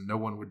weapons, and no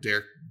one would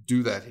dare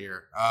do that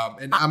here.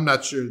 And I'm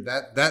not sure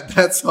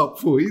that's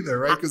helpful either,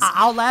 right?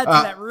 I'll add to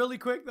that really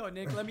quick though,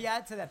 Nick. Let me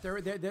add to that.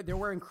 There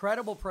were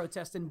incredible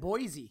protests in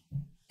Boise,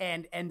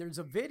 and there's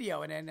a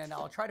video, and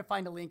I'll try to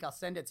find a link. I'll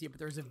send it to you. But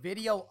there's a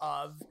video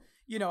of,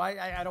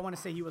 I don't want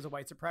to say he was a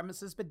white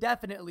supremacist, but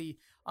definitely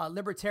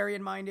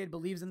libertarian minded,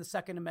 believes in the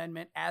Second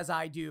Amendment, as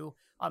I do.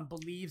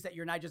 Believes that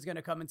you're not just going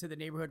to come into the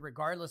neighborhood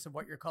regardless of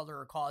what your color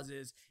or cause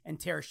is and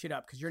tear shit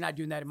up, because you're not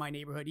doing that in my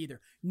neighborhood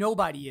either.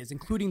 Nobody is,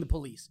 including the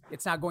police.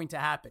 It's not going to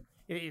happen.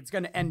 It's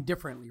going to end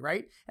differently,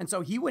 right? And so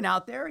he went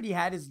out there and he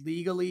had his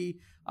legally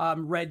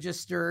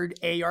registered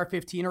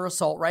AR-15 or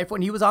assault rifle,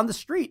 and he was on the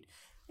street.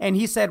 And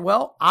he said,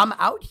 well, I'm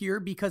out here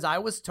because I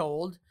was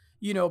told,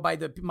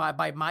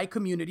 by my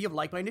community of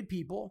like-minded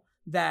people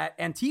that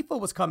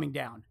Antifa was coming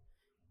down.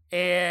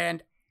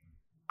 And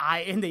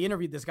they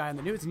interviewed this guy on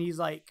the news, and he's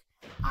like,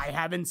 I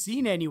haven't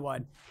seen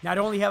anyone. Not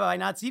only have I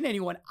not seen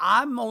anyone,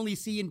 I'm only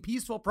seeing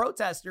peaceful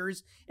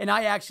protesters, and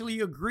I actually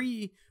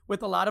agree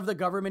with a lot of the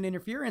government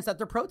interference that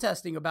they're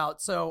protesting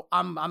about. So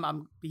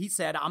he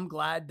said, I'm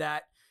glad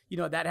that,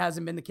 that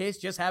hasn't been the case.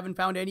 Just haven't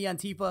found any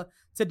Antifa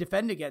to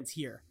defend against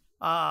here.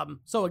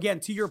 So again,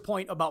 to your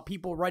point about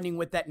people running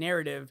with that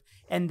narrative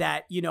and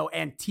that,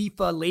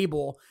 Antifa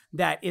label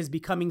that is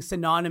becoming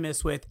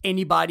synonymous with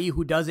anybody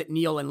who doesn't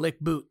kneel and lick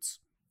boots.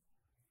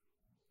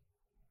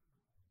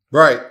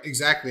 Right,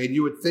 exactly. And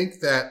you would think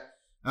that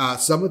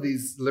some of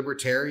these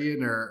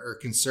libertarian or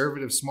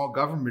conservative small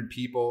government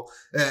people,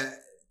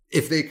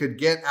 if they could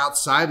get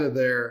outside of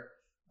their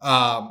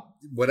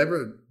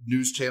whatever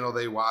news channel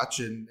they watch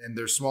and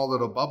their small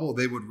little bubble,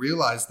 they would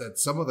realize that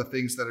some of the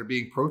things that are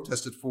being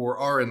protested for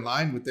are in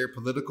line with their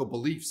political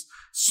beliefs.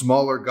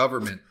 Smaller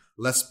government,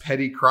 less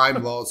petty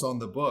crime laws on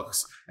the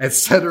books, et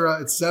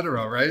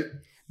cetera, right?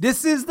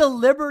 This is the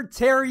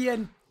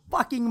libertarian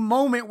fucking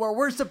moment where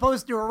we're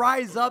supposed to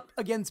rise up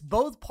against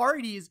both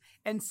parties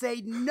and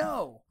say,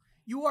 no,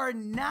 you are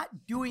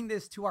not doing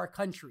this to our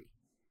country.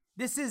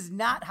 This is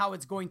not how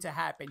it's going to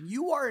happen.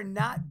 You are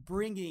not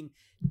bringing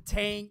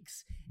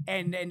tanks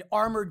and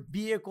armored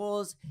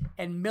vehicles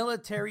and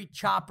military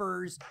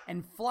choppers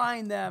and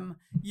flying them,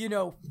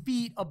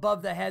 feet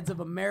above the heads of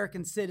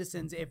American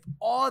citizens if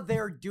all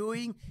they're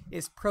doing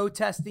is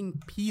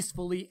protesting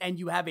peacefully, and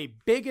you have a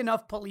big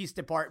enough police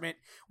department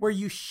where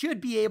you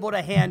should be able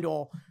to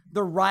handle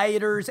the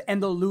rioters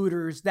and the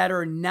looters that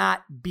are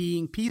not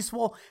being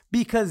peaceful,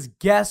 because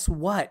guess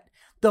what?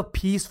 The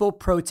peaceful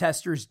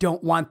protesters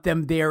don't want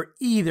them there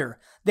either.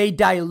 They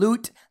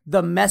dilute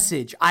the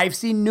message. I've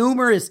seen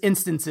numerous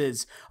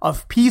instances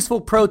of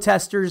peaceful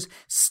protesters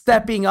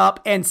stepping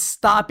up and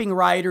stopping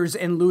rioters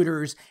and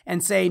looters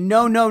and say,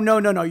 no,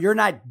 you're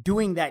not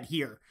doing that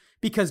here,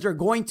 because they're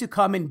going to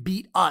come and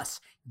beat us.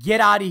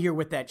 Get out of here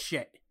with that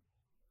shit.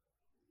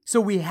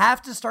 So we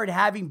have to start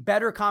having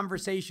better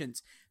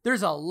conversations.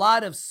 There's a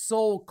lot of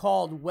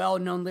so-called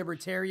well-known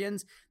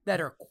libertarians that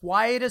are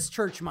quiet as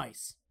church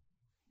mice.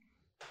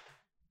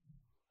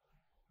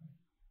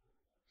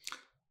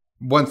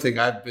 One thing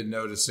I've been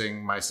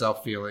noticing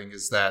myself feeling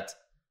is that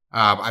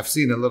I've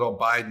seen a little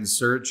Biden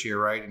surge here,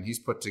 right? And he's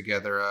put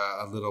together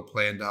a little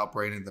plan to help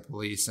rein in the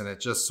police. And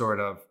it's just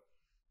sort of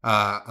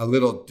a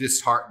little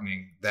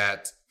disheartening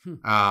that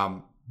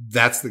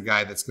that's the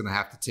guy that's going to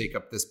have to take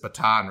up this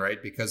baton,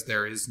 right? Because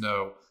there is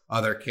no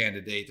other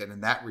candidate. And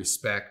in that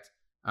respect,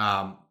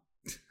 I'm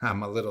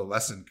a little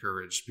less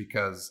encouraged,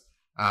 because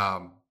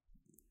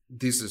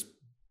this is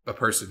a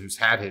person who's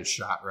had his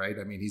shot, right?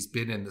 I mean, he's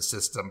been in the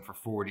system for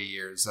 40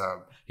 years.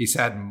 He's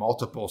had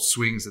multiple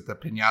swings at the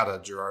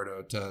piñata,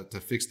 Gerardo, to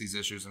fix these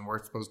issues. And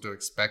we're supposed to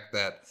expect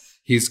that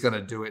he's going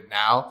to do it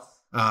now.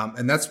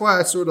 And that's why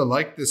I sort of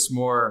like this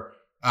more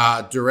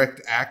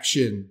direct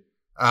action,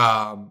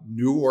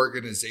 new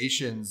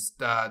organizations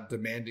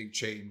demanding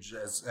change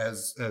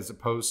as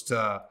opposed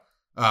to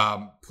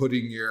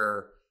putting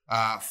your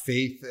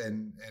faith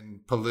and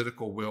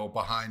political will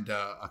behind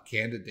a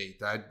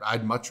candidate.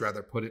 I'd much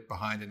rather put it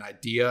behind an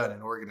idea and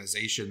an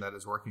organization that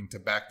is working to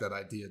back that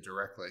idea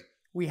directly.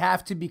 We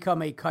have to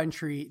become a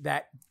country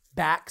that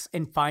backs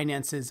and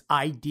finances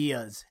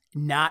ideas,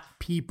 not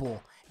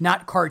people,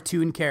 not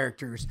cartoon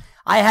characters.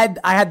 I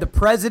had the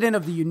president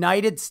of the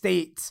United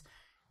States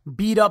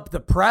beat up the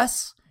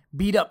press,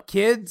 beat up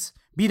kids,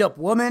 beat up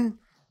women,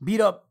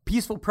 beat up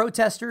peaceful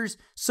protesters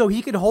so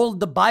he could hold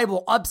the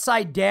Bible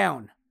upside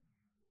down.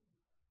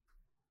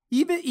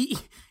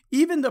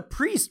 Even the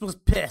priest was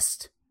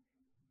pissed.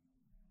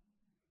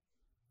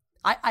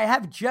 I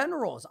have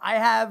generals. I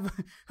have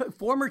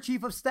former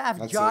chief of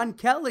staff John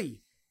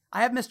Kelly.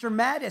 I have Mr.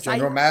 Mattis.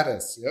 General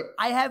Mattis. Yep.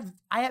 I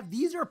have.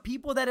 These are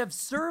people that have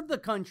served the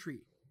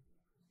country.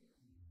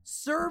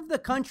 Served the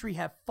country,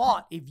 have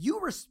fought. If you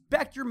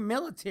respect your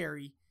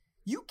military,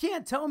 you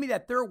can't tell me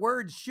that their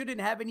words shouldn't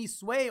have any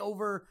sway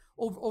over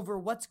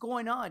what's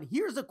going on.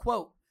 Here's a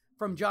quote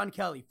from John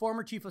Kelly,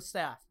 former chief of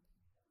staff.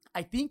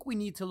 I think we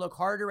need to look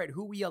harder at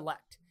who we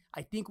elect.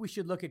 I think we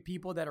should look at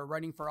people that are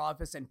running for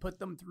office and put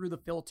them through the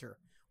filter.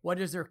 What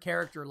is their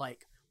character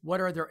like?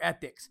 What are their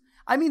ethics?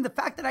 I mean, the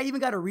fact that I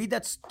even got to read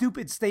that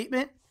stupid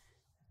statement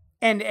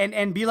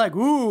and be like,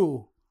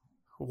 ooh,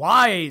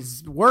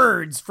 wise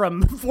words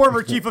from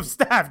former chief of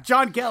staff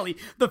John Kelly.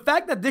 The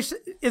fact that this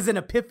is an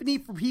epiphany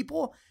for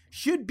people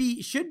should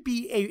be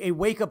a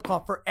wake-up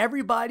call for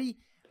everybody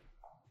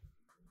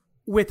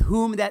with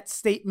whom that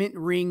statement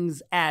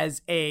rings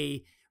as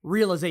a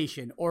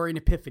realization or an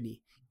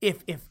epiphany.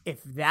 If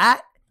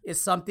that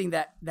is something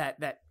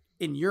that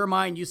in your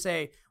mind you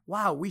say,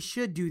 wow, we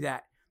should do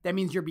that, that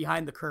means you're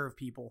behind the curve,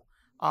 people.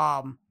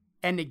 And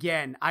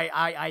again,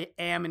 I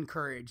am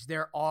encouraged.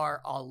 There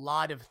are a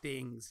lot of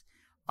things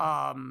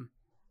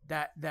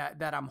that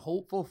I'm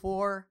hopeful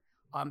for.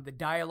 The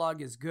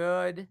dialogue is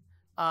good.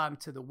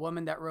 To the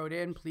woman that wrote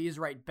in, please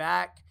write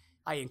back.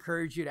 I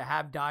encourage you to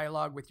have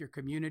dialogue with your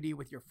community,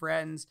 with your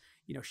friends.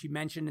 You know, she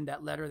mentioned in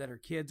that letter that her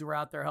kids were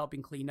out there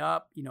helping clean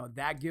up. You know,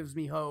 that gives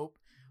me hope.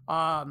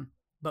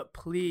 But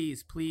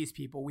please,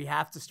 people, we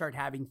have to start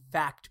having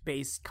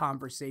fact-based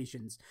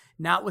conversations.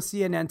 Not what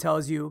CNN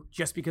tells you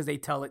just because they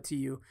tell it to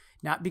you.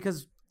 Not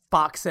because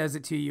Fox says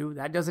it to you.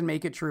 That doesn't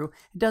make it true.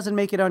 It doesn't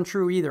make it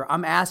untrue either.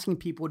 I'm asking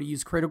people to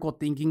use critical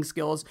thinking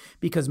skills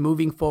because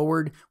moving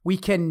forward, we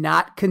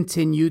cannot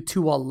continue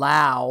to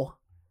allow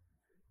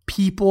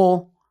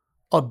people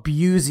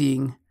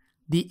abusing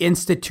the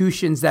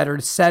institutions that are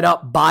set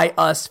up by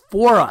us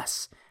for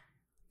us.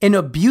 An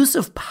abuse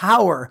of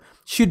power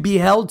should be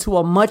held to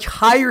a much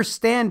higher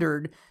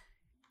standard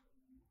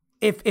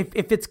if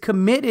it's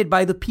committed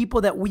by the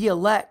people that we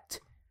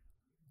elect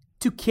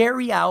to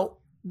carry out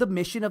the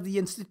mission of the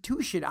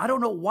institution. I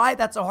don't know why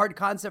that's a hard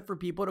concept for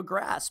people to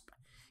grasp.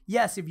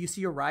 Yes, if you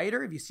see a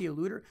rioter, if you see a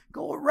looter,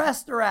 go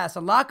arrest their ass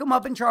and lock them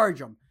up and charge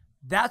them.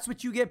 That's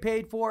what you get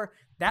paid for.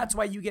 That's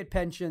why you get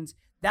pensions.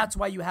 That's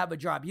why you have a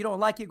job. You don't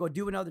like it, go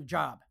do another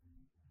job.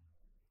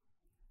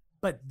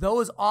 But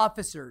those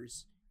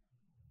officers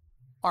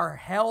are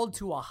held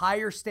to a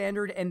higher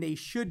standard, and they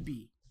should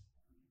be.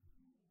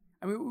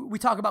 I mean, we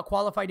talk about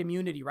qualified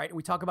immunity, right?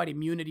 We talk about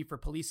immunity for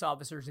police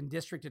officers and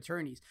district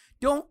attorneys.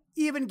 Don't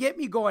even get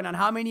me going on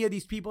how many of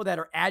these people that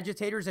are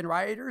agitators and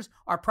rioters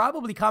are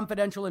probably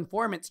confidential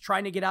informants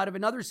trying to get out of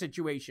another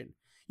situation.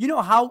 You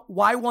know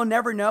why we'll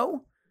never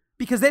know?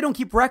 Because they don't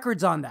keep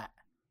records on that.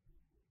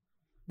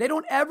 They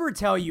don't ever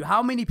tell you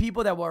how many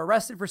people that were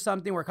arrested for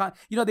something were,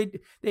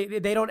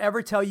 they don't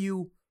ever tell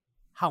you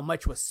how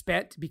much was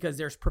spent, because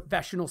there's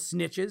professional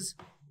snitches,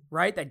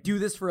 right, that do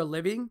this for a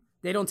living.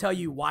 They don't tell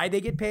you why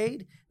they get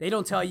paid. They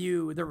don't tell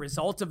you the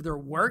results of their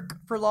work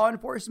for law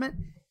enforcement.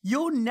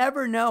 You'll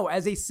never know.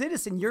 As a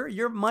citizen,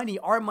 your money,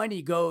 our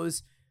money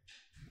goes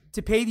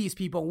to pay these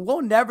people.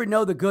 We'll never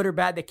know the good or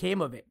bad that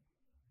came of it.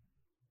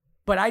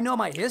 But I know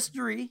my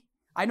history.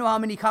 I know how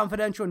many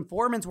confidential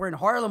informants were in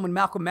Harlem when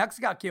Malcolm X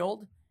got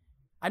killed.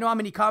 I know how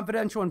many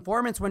confidential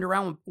informants were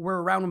around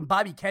when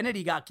Bobby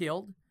Kennedy got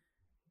killed.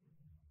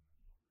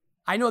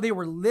 I know they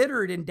were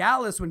littered in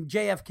Dallas when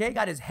JFK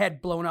got his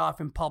head blown off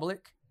in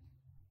public.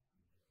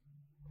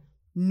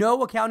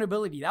 No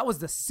accountability. That was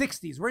the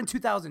 60s. We're in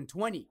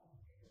 2020.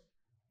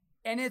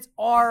 And it's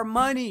our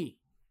money.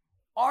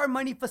 Our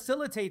money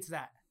facilitates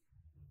that.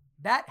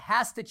 That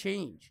has to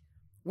change.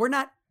 We're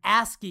not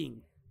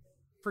asking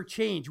for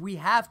change. We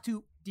have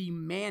to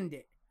demand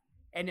it.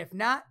 And if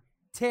not,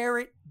 tear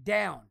it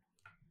down.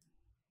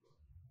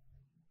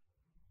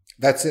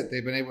 That's it.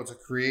 They've been able to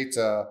create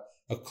a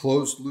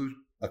closed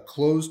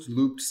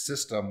loop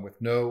system with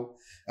no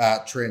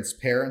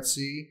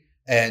transparency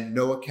and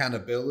no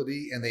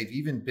accountability. And they've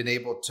even been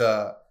able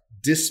to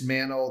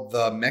dismantle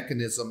the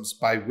mechanisms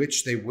by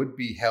which they would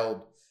be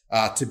held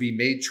to be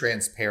made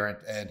transparent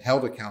and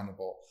held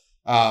accountable.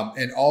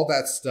 And all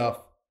that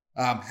stuff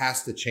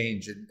has to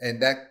change.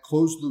 And that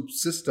closed loop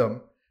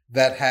system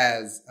that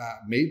has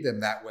made them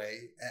that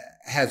way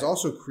has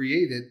also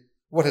created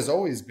what has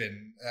always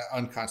been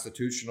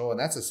unconstitutional, and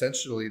that's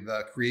essentially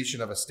the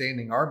creation of a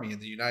standing army in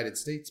the United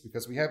States,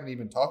 because we haven't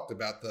even talked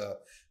about the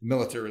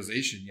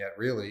militarization yet,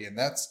 really, and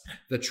that's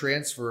the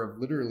transfer of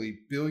literally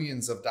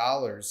billions of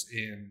dollars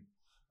in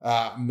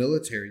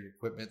military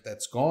equipment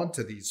that's gone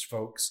to these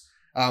folks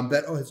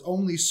that has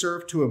only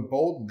served to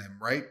embolden them,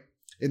 right?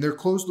 In their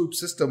closed loop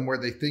system where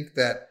they think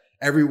that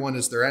everyone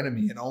is their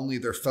enemy and only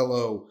their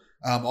fellow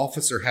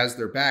officer has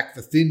their back,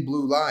 the thin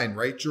blue line,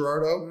 right,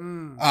 Gerardo?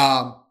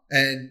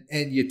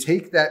 And you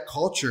take that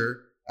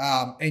culture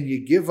and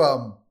you give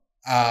them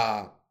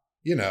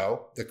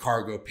the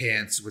cargo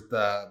pants with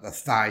the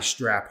thigh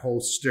strap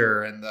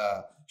holster and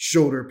the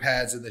shoulder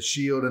pads and the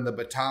shield and the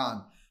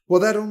baton.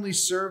 Well, that only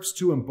serves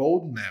to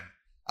embolden them.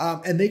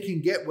 And they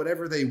can get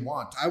whatever they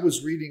want. I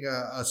was reading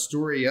a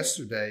story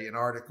yesterday, an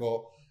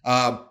article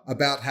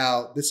about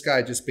how this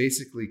guy just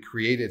basically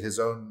created his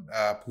own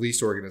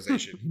police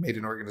organization. He made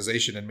an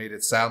organization and made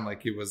it sound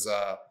like it was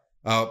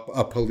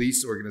a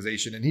police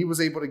organization. And he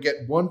was able to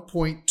get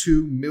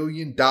 $1.2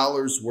 million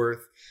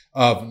worth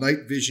of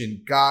night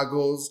vision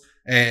goggles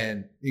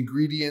and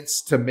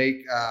ingredients to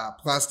make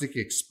plastic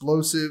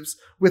explosives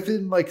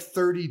within like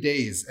 30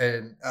 days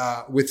and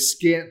with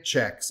scant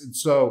checks. And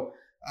so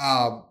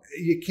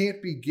you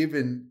can't be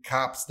giving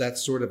cops that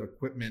sort of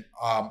equipment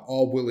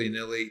all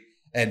willy-nilly,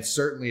 and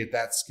certainly at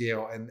that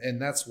scale.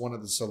 And that's one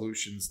of the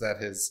solutions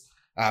that has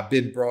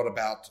been brought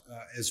about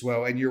as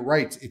well. And you're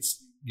right.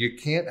 You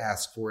can't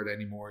ask for it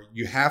anymore.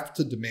 You have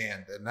to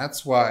demand. And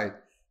that's why,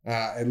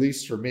 at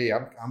least for me,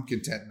 I'm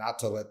content not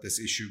to let this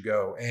issue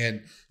go.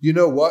 And you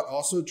know what?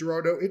 Also,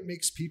 Gerardo, it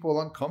makes people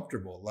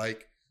uncomfortable.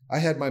 Like, I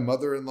had my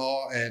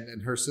mother-in-law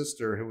and her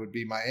sister, who would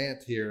be my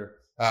aunt, here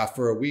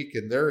for a week,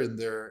 and they're in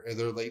their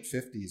late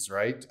 50s,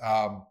 right?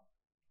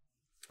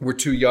 We're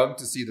too young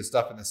to see the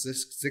stuff in the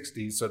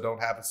 60s, so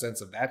don't have a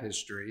sense of that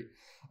history.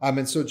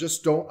 And so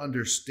just don't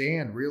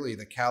understand really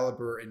the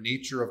caliber and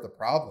nature of the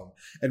problem.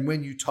 And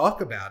when you talk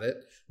about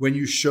it, when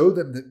you show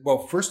them that,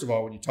 well, first of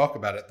all, when you talk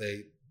about it,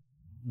 they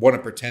want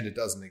to pretend it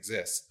doesn't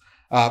exist.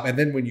 And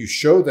then when you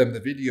show them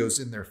the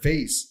videos in their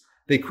face,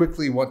 they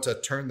quickly want to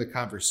turn the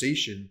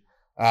conversation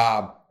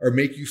or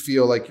make you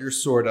feel like you're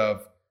sort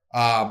of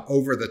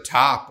over the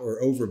top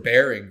or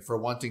overbearing for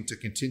wanting to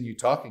continue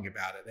talking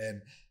about it.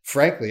 And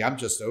frankly, I'm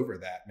just over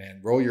that, man.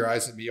 Roll your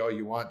eyes at me all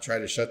you want. Try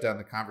to shut down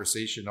the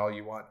conversation all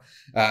you want,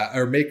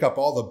 or make up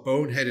all the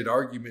boneheaded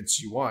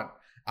arguments you want.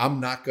 I'm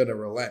not going to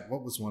relent.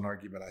 What was one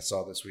argument I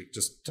saw this week,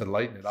 just to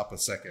lighten it up a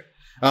second?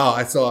 Oh,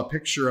 I saw a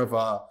picture of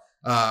a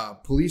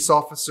police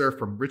officer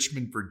from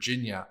Richmond,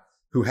 Virginia,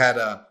 who had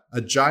a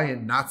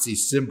giant Nazi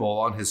symbol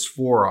on his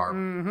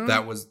forearm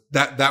that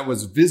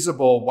was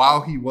visible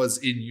while he was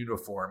in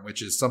uniform,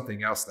 which is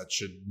something else that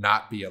should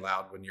not be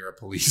allowed when you're a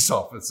police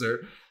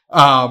officer.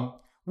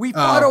 We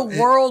fought a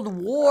world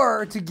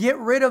war to get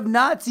rid of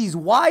Nazis.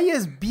 Why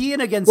is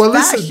being against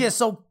fascists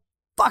so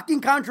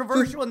fucking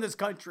controversial in this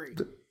country?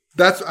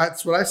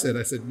 That's what I said.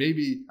 I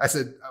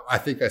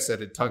think I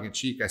said it tongue in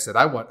cheek. I said,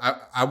 I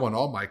want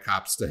all my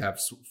cops to have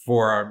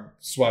forearm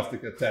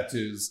swastika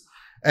tattoos.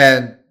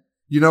 And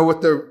you know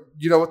what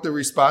the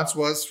response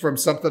was from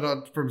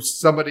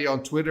somebody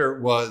on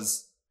Twitter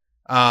was,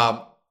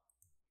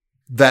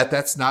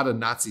 that's not a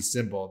Nazi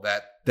symbol.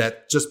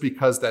 That just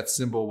because that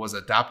symbol was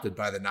adopted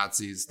by the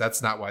Nazis,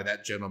 that's not why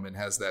that gentleman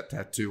has that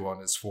tattoo on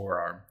his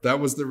forearm.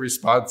 That was the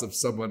response of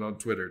someone on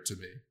Twitter to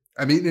me.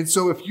 I mean, and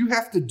so if you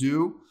have to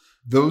do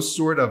those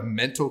sort of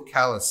mental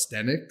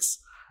calisthenics,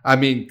 I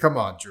mean, come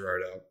on,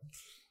 Gerardo.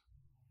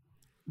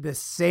 The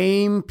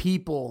same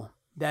people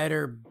that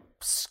are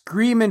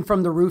screaming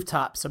from the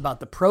rooftops about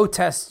the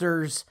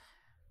protesters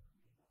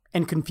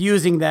and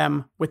confusing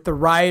them with the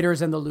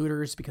rioters and the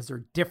looters because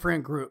they're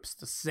different groups.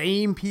 The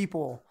same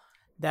people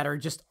that are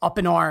just up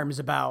in arms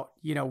about,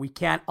 we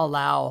can't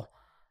allow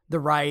the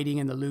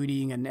rioting and the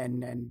looting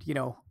and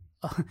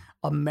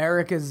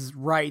America's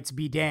rights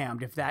be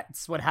damned if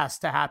that's what has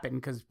to happen,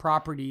 because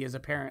property is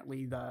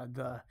apparently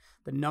the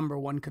number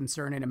one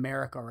concern in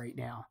America right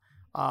now.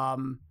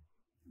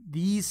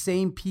 These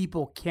same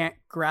people can't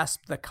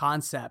grasp the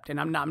concept, and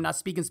I'm not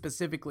speaking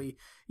specifically,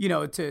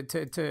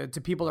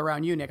 to people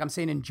around you, Nick. I'm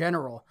saying in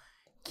general,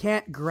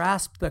 can't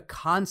grasp the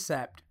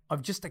concept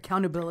of just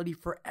accountability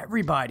for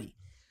everybody.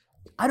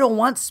 I don't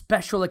want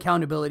special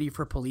accountability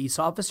for police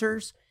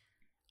officers.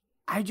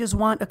 I just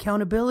want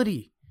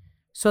accountability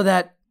so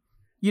that,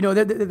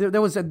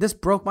 there was this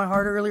broke my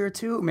heart earlier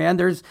too, man.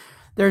 There's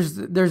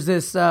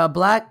this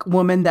black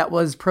woman that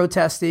was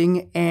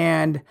protesting,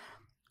 and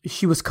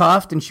she was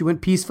cuffed and she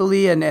went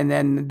peacefully. And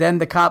then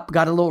the cop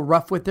got a little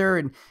rough with her,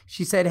 and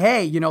she said,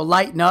 "Hey,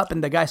 lighten up."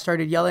 And the guy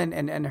started yelling,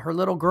 and her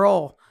little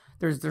girl,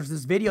 there's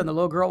this video, and the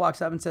little girl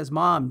walks up and says,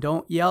 "Mom,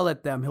 don't yell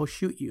at them. He'll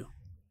shoot you."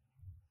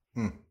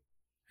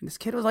 And this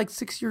kid was like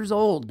 6 years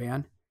old,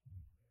 man.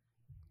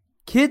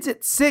 Kids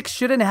at 6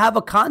 shouldn't have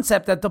a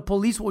concept that the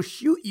police will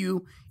shoot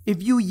you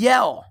if you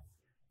yell.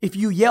 If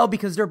you yell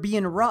because they're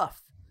being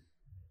rough.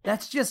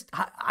 That's just,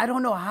 I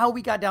don't know how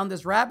we got down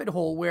this rabbit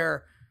hole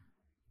where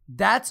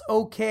that's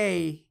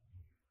okay.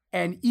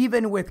 And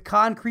even with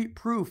concrete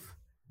proof,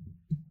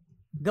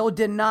 they'll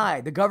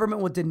deny. The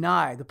government will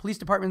deny. The police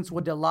departments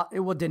will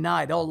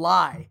deny. They'll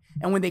lie.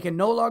 And when they can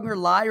no longer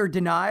lie or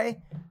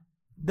deny,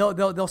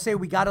 they'll say,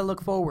 we got to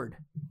look forward.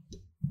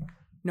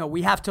 No,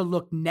 we have to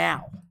look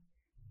now.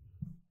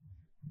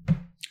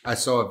 I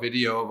saw a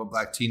video of a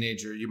black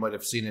teenager. You might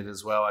have seen it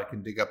as well. I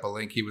can dig up a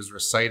link. He was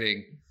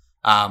reciting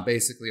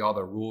basically all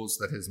the rules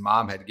that his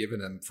mom had given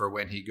him for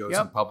when he goes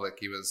in public.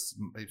 He was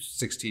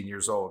 16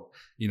 years old.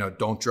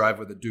 Don't drive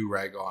with a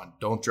do-rag on.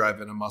 Don't drive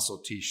in a muscle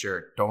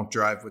t-shirt. Don't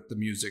drive with the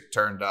music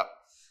turned up.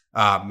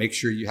 Make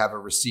sure you have a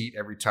receipt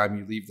every time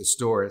you leave the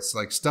store. It's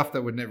like stuff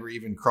that would never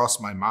even cross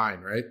my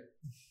mind, right?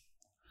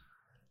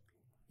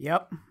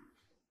 Yep.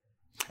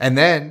 And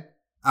then,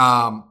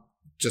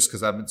 just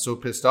because I've been so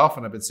pissed off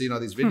and I've been seeing all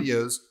these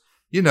videos,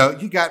 you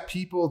got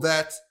people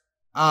that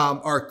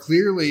are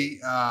clearly,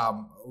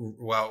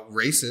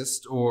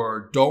 racist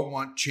or don't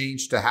want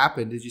change to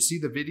happen. Did you see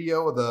the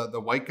video of the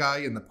white guy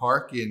in the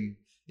park in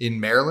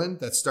Maryland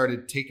that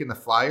started taking the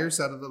flyers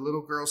out of the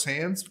little girl's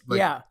hands?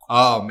 Yeah.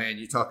 Oh, man,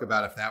 you talk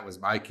about if that was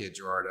my kid,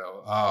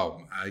 Gerardo.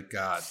 Oh, my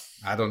God.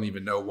 I don't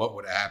even know what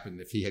would have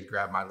happened if he had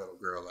grabbed my little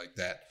girl like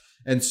that.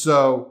 And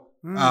so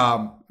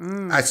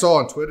I saw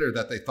on Twitter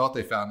that they thought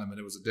they found him and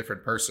it was a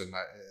different person.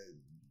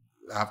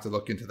 I have to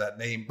look into that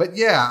name. But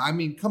yeah, I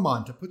mean, come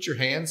on, to put your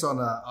hands on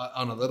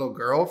a little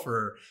girl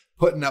for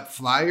putting up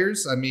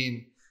flyers. I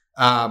mean,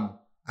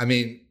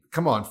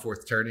 come on,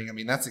 fourth turning. I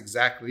mean, that's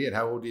exactly it.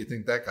 How old do you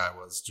think that guy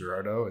was,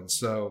 Gerardo? And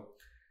so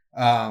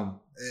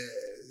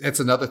it's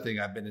another thing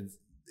I've been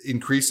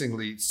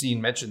increasingly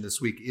seen mentioned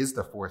this week is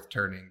the fourth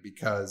turning,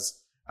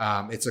 because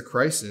it's a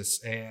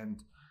crisis,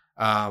 and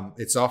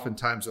it's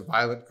oftentimes a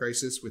violent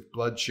crisis with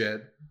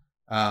bloodshed.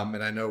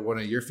 And I know one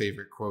of your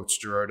favorite quotes,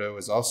 Gerardo,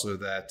 is also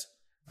that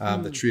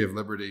the Tree of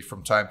Liberty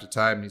from time to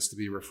time needs to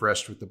be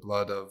refreshed with the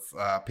blood of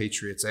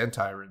patriots and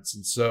tyrants.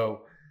 And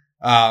so,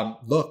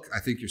 look, I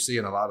think you're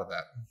seeing a lot of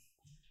that.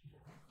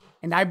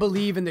 And I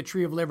believe in the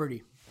Tree of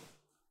Liberty.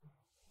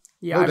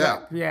 Yeah, no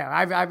doubt.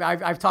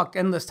 I've talked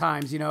endless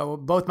times.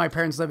 Both my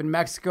parents live in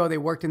Mexico. They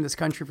worked in this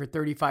country for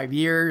 35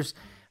 years.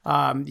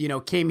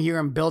 Came here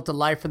and built a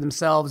life for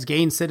themselves,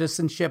 gained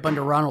citizenship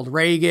under Ronald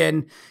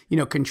Reagan,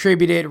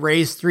 contributed,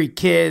 raised 3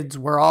 kids.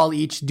 We're all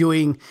each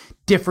doing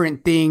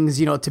different things,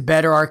 to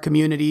better our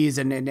communities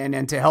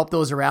and to help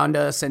those around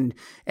us. And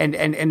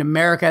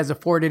America has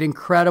afforded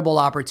incredible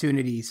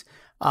opportunities.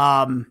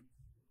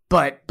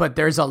 But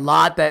there's a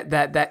lot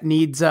that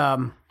needs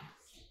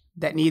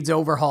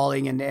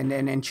overhauling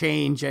and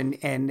change.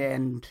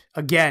 And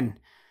again,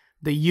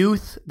 the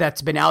youth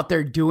that's been out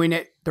there doing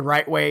it the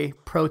right way,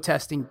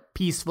 protesting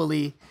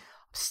peacefully,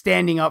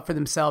 standing up for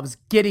themselves,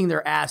 getting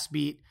their ass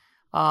beat.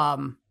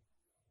 While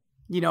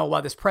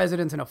this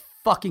president's in a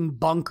fucking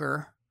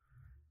bunker,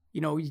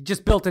 he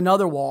just built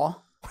another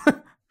wall.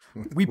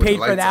 We paid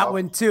for that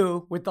one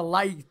too, with the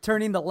light,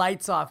 turning the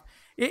lights off.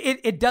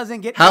 It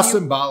doesn't get how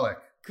symbolic.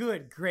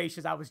 Good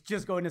gracious. I was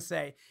just going to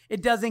say,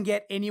 it doesn't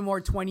get any more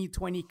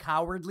 2020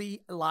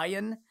 cowardly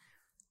lion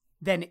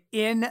than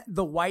in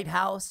the White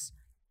House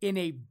in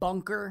a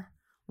bunker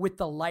with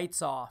the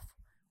lights off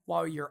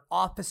while your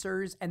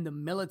officers and the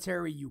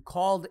military you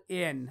called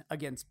in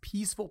against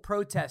peaceful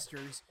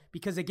protesters,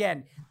 because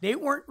again, they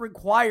weren't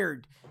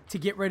required to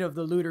get rid of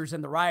the looters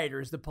and the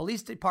rioters. The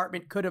police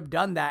department could have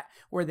done that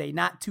were they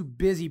not too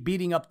busy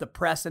beating up the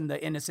press and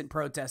the innocent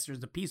protesters,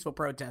 the peaceful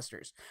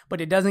protesters.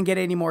 But it doesn't get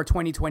any more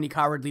 2020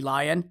 cowardly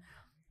lion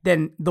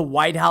than the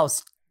White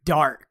House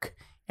dark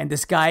and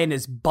this guy in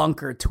his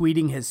bunker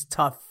tweeting his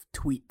tough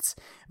tweets.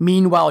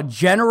 Meanwhile,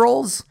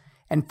 generals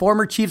and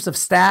former chiefs of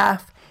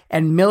staff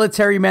and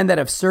military men that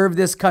have served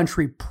this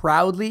country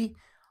proudly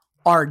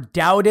are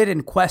doubted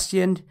and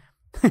questioned,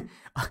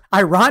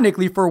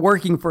 ironically, for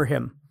working for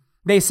him.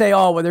 They say,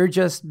 oh, well, they're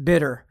just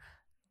bitter.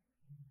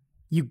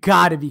 You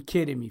gotta be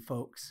kidding me,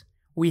 folks.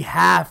 We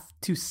have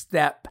to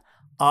step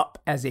up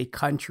as a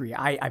country.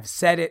 I've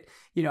said it,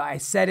 I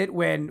said it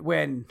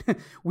when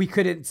we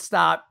couldn't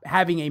stop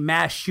having a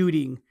mass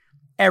shooting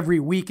every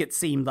week, it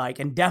seemed like,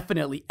 and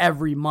definitely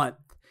every month.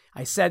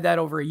 I said that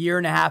over a year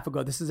and a half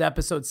ago. This is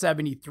episode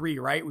 73,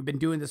 right? We've been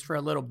doing this for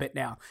a little bit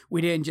now.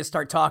 We didn't just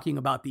start talking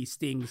about these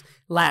things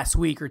last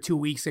week or 2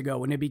 weeks ago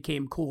when it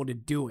became cool to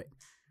do it.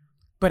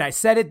 But I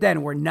said it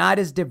then, we're not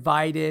as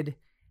divided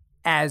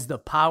as the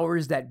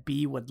powers that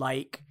be would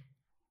like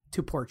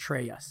to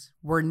portray us.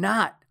 We're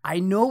not. I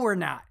know we're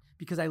not,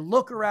 because I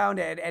look around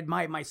at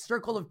my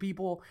circle of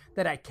people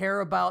that I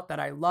care about, that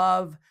I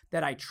love,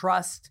 that I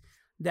trust,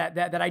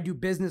 that I do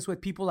business with,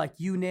 people like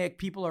you, Nick,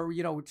 people are,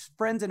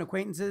 friends and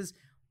acquaintances,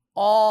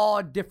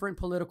 all different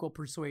political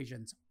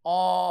persuasions,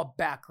 all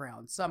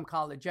backgrounds, some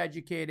college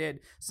educated,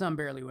 some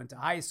barely went to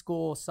high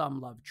school,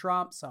 some love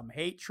Trump, some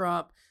hate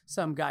Trump,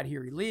 some got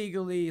here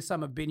illegally,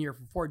 some have been here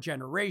for 4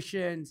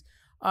 generations.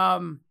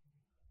 At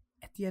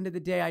the end of the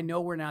day, I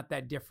know we're not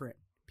that different.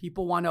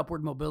 People want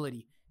upward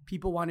mobility.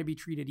 People want to be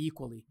treated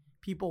equally.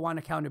 People want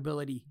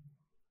accountability,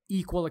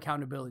 equal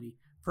accountability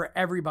for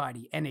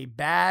everybody. And a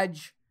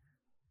badge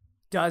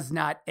does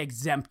not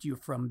exempt you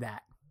from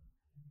that.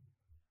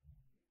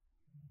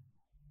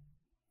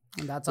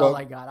 And that's all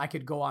I got. I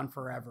could go on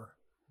forever.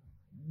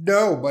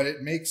 No, but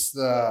it makes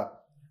a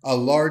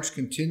large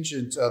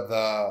contingent of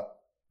the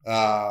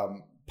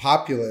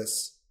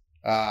populace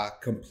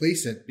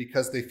complacent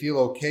because they feel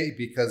okay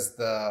because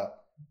the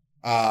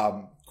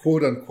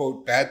quote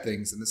unquote bad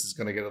things, and this is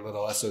going to get a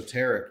little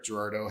esoteric,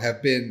 Gerardo,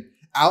 have been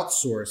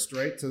outsourced,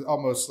 right? To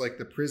almost like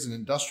the prison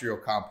industrial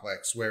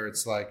complex, where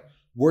it's like,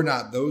 we're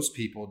not those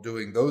people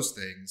doing those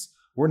things.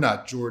 We're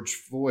not George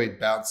Floyd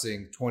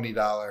bouncing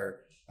 $20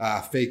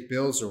 fake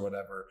bills or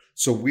whatever.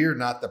 So we're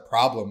not the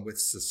problem with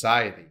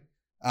society.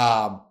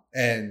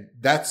 And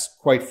that's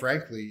quite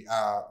frankly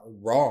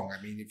wrong.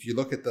 I mean, if you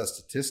look at the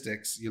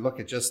statistics, you look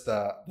at just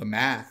the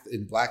math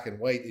in black and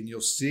white, and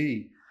you'll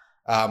see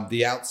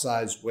the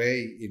outsized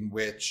way in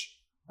which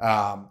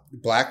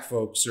Black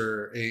folks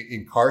are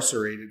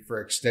incarcerated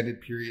for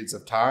extended periods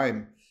of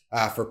time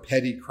for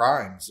petty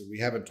crimes. We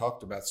haven't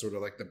talked about sort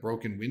of like the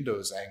broken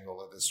windows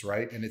angle of this,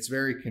 right? And it's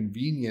very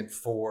convenient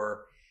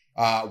for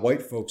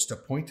white folks to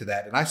point to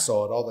that. And I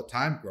saw it all the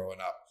time growing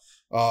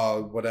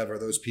up. Whatever,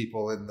 those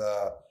people in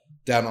the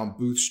down on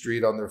Booth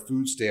Street on their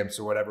food stamps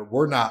or whatever,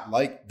 we're not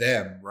like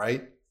them,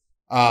 right?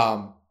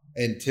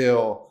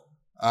 Until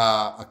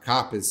a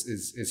cop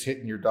is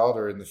hitting your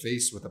daughter in the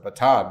face with a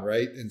baton,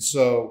 right? And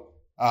so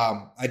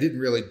I didn't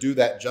really do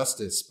that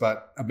justice,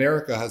 but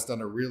America has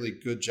done a really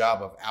good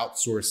job of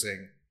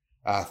outsourcing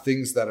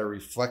things that are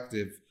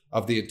reflective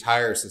of the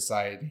entire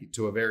society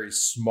to a very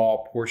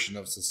small portion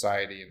of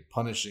society and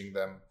punishing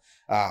them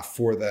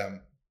for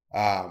them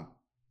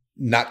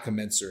not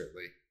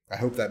commensurately. I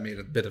hope that made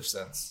a bit of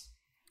sense.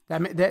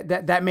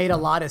 That made a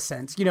lot of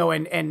sense, you know,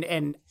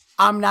 and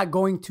I'm not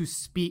going to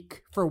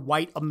speak for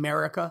white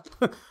America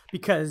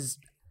because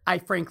I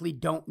frankly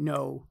don't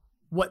know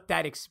what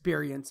that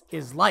experience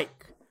is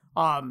like.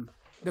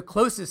 The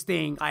closest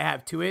thing I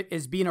have to it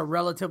is being a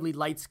relatively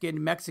light-skinned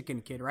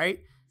Mexican kid, right?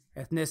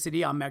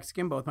 Ethnicity, I'm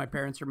Mexican. Both my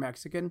parents are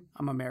Mexican.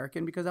 I'm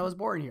American because I was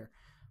born here.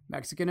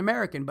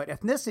 Mexican-American, but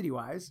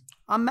ethnicity-wise,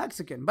 I'm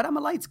Mexican, but I'm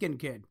a light-skinned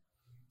kid.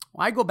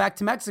 When I go back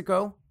to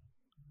Mexico,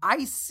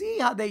 I see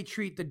how they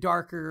treat the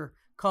darker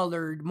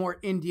colored, more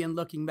Indian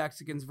looking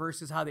Mexicans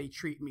versus how they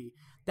treat me.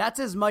 That's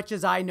as much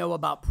as I know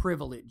about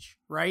privilege,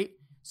 right?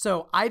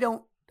 So I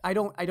don't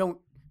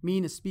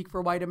mean to speak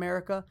for white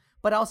America,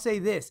 but I'll say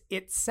this.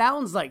 It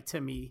sounds like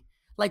to me,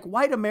 like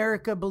white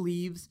America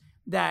believes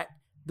that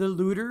the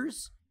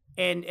looters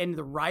and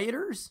the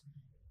rioters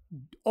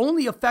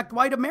only affect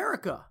white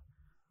America.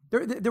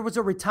 There was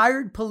a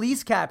retired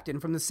police captain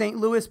from the St.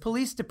 Louis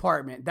Police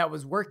Department that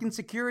was working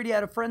security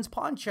at a friend's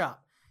pawn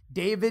shop.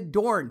 David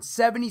Dorn,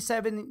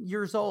 77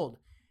 years old,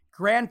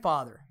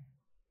 grandfather,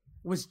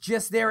 was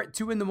just there at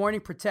 2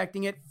 a.m.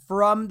 protecting it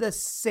from the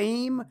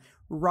same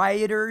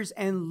rioters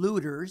and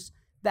looters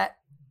that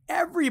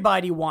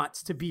everybody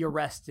wants to be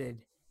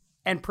arrested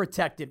and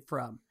protected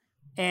from.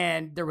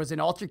 And there was an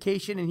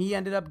altercation and he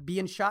ended up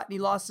being shot and he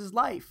lost his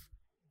life.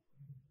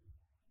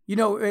 You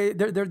know,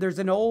 there's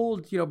an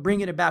old, you know,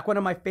 bringing it back. One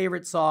of my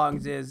favorite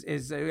songs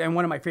is and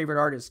one of my favorite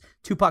artists,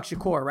 Tupac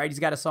Shakur, right? He's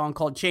got a song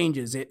called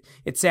Changes. It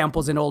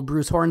samples an old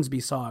Bruce Hornsby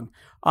song.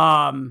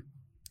 And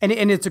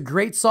it's a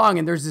great song.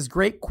 And there's this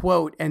great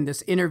quote and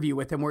this interview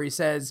with him where he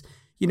says,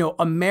 you know,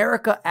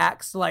 America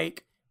acts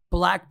like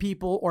Black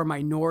people or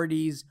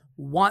minorities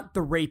want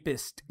the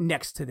rapist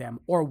next to them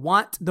or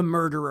want the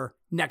murderer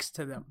next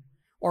to them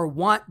or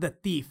want the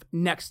thief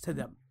next to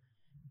them.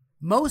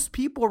 Most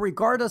people,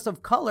 regardless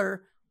of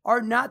color,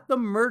 are not the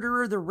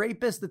murderer, the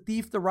rapist, the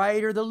thief, the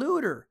rioter, the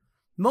looter.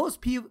 Most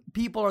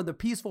people are the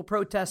peaceful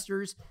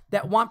protesters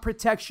that want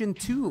protection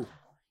too.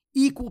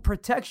 Equal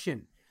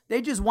protection.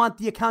 They just want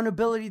the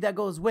accountability that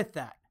goes with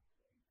that.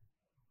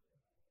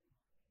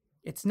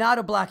 It's not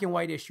a black and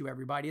white issue,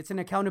 everybody. It's an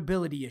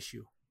accountability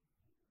issue.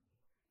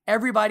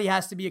 Everybody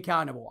has to be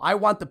accountable. I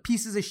want the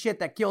pieces of shit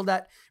that killed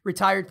that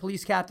retired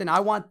police captain. I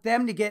want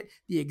them to get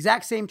the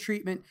exact same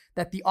treatment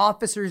that the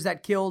officers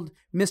that killed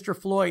Mr.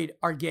 Floyd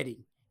are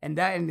getting.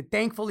 And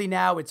thankfully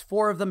now it's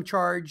 4 of them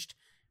charged.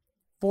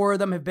 4 of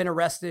them have been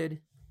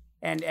arrested.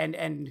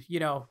 And you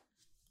know,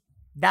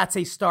 that's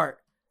a start.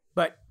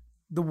 But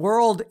the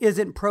world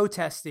isn't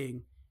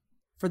protesting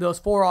for those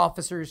 4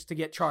 officers to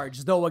get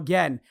charged. Though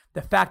again,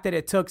 the fact that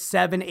it took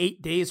 7-8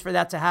 days for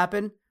that to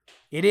happen,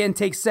 it didn't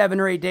take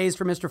 7 or 8 days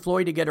for Mr.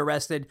 Floyd to get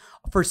arrested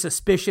for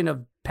suspicion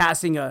of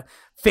passing a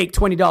fake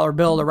 $20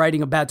 bill or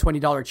writing a bad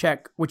 $20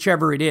 check,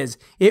 whichever it is.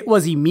 It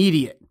was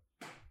immediate.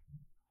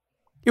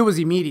 It was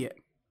immediate.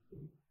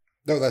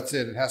 No, that's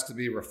it. It has to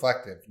be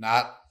reflective,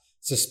 not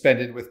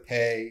suspended with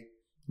pay,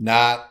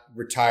 not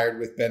retired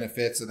with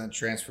benefits and then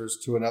transfers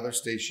to another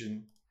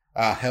station,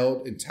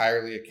 held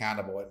entirely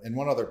accountable. And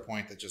one other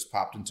point that just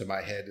popped into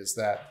my head is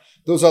that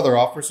those other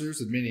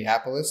officers in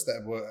Minneapolis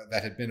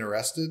that had been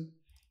arrested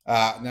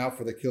now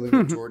for the killing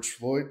of George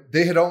Floyd,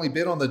 they had only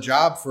been on the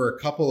job for a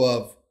couple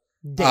of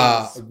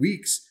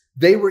weeks.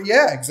 They were,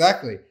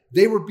 exactly.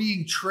 They were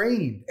being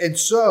trained. And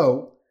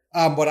so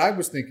what I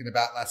was thinking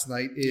about last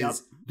night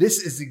is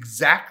this is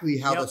exactly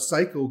how the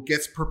cycle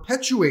gets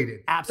perpetuated.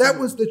 Absolutely. That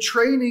was the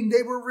training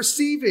they were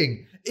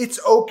receiving. It's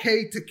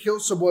okay to kill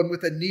someone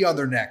with a knee on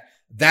their neck.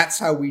 That's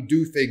how we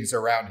do things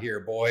around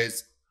here,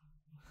 boys.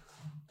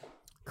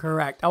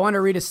 Correct. I want to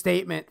read a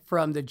statement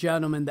from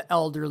the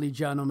elderly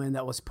gentleman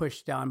that was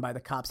pushed down by the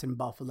cops in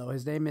Buffalo.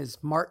 His name is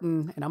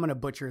Martin, and I'm going to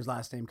butcher his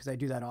last name because I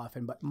do that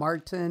often, but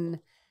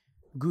Martin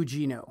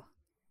Gugino.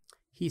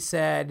 He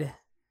said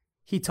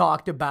he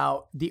talked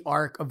about the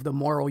arc of the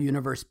moral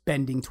universe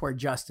bending toward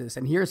justice.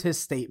 And here's his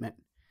statement.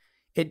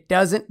 It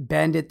doesn't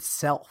bend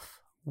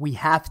itself. We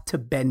have to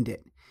bend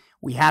it.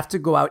 We have to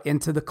go out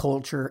into the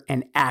culture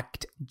and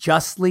act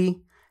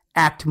justly,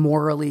 act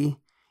morally,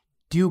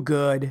 do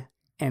good,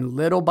 and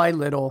little by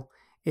little,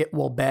 it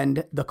will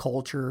bend the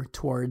culture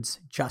towards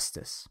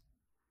justice.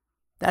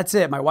 That's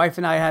it. My wife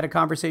and I had a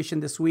conversation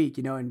this week,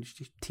 and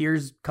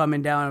tears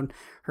coming down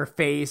her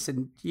face.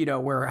 And,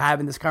 we're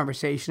having this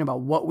conversation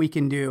about what we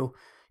can do,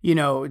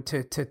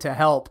 to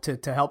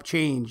help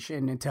change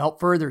and to help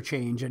further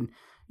change. And,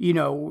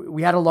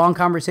 we had a long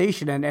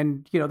conversation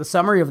and, the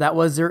summary of that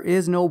was there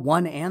is no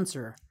one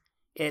answer.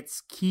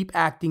 It's keep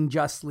acting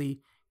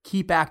justly,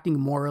 keep acting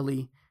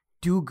morally,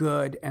 do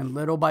good, and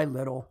little by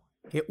little,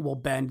 it will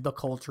bend the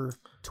culture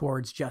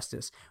towards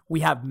justice.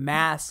 We have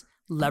mass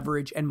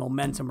leverage and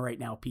momentum right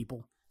now,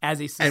 people,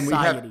 as a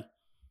society.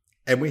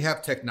 And we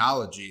have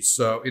technology.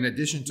 So in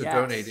addition to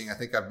donating, I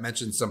think I've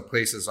mentioned some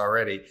places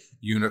already,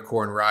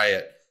 Unicorn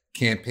Riot,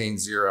 Campaign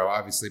Zero,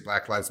 obviously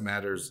Black Lives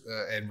Matters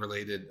and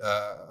related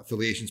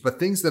affiliations. But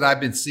things that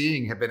I've been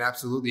seeing have been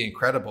absolutely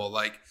incredible.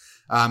 Like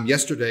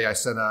yesterday, I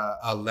sent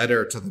a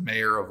letter to the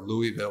mayor of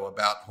Louisville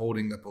about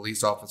holding the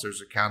police officers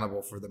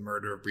accountable for the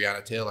murder of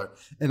Breonna Taylor.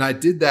 And I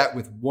did that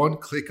with one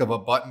click of a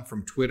button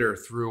from Twitter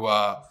through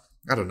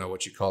I don't know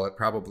what you call it,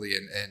 probably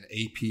an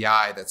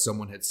API that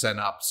someone had sent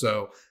up.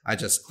 So I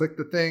just clicked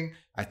the thing,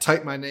 I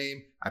typed my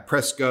name, I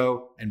pressed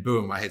go, and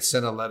boom, I had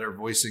sent a letter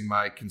voicing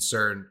my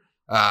concern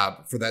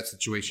for that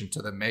situation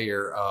to the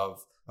mayor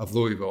of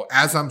Louisville,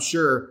 as I'm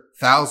sure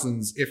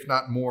thousands, if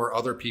not more,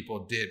 other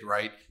people did,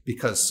 right?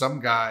 Because some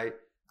guy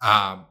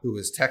who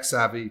is tech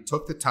savvy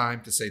took the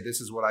time to say,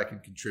 this is what I can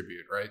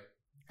contribute, right?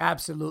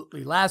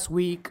 Absolutely. Last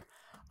week,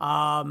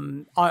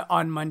 on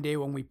Monday,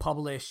 when we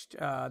published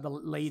the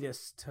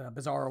latest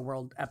Bizarro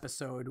World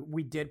episode,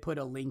 we did put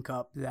a link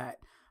up that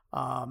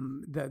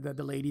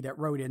the lady that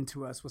wrote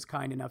into us was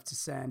kind enough to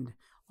send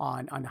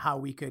on how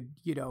we could,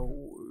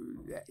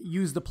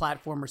 use the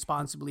platform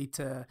responsibly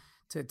to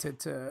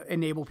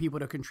enable people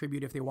to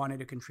contribute if they wanted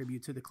to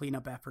contribute to the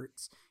cleanup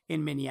efforts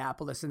in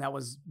Minneapolis. And that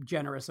was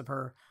generous of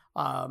her.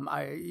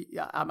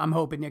 I'm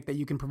hoping, Nick, that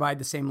you can provide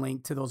the same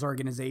link to those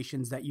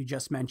organizations that you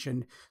just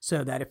mentioned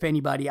so that if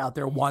anybody out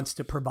there wants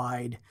to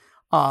provide,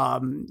 a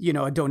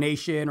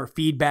donation or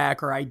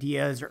feedback or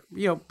ideas or,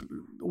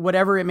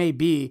 whatever it may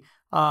be,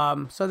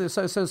 so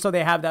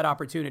they have that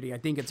opportunity. I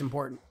think it's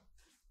important.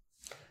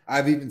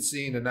 I've even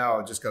seen, and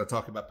now I just got to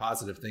talk about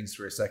positive things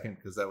for a second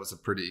because that was a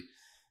pretty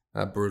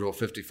brutal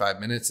 55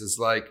 minutes, is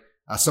like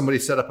somebody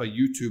set up a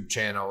YouTube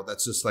channel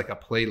that's just like a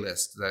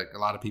playlist that a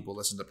lot of people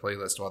listen to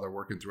playlists while they're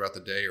working throughout the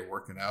day or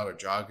working out or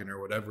jogging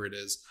or whatever it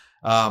is.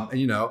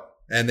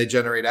 And they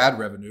generate ad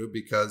revenue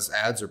because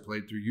ads are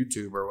played through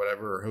YouTube or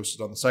whatever or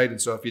hosted on the site.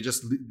 And so if you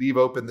just leave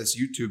open this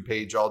YouTube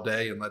page all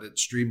day and let it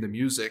stream the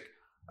music,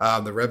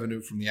 the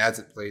revenue from the ads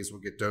it plays will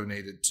get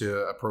donated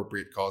to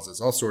appropriate causes,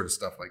 all sort of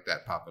stuff like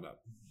that popping up.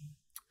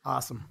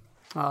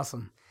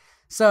 Awesome.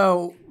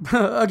 So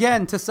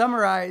again, to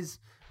summarize,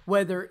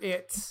 whether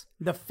it's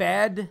the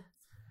Fed,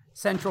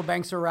 central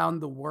banks around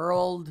the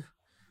world,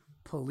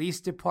 police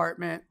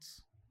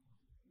departments,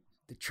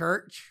 the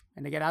church,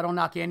 and again, I don't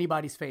knock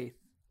anybody's faith.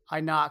 I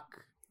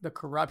knock the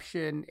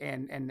corruption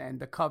and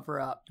the cover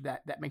up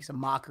that makes a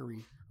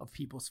mockery of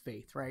people's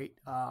faith, right?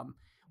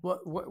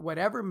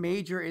 Whatever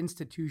major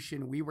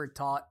institution we were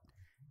taught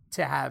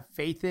to have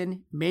faith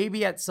in,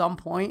 maybe at some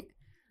point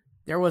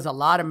there was a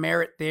lot of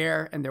merit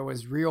there and there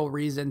was real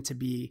reason to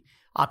be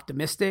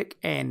optimistic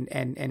and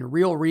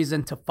real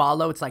reason to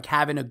follow. It's like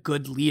having a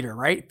good leader,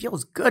 right? It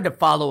feels good to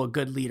follow a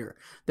good leader.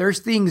 There's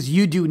things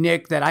you do,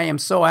 Nick, that I am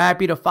so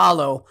happy to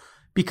follow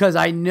because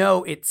I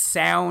know it's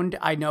sound.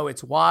 I know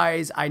it's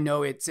wise. I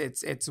know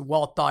it's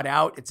well thought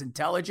out. It's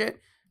intelligent.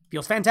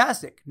 Feels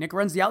fantastic. Nick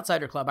runs the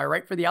Outsider Club. I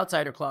write for the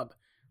Outsider Club.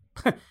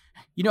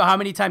 You know how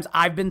many times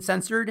I've been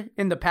censored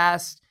in the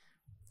past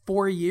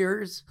 4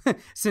 years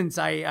since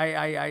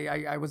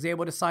I was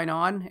able to sign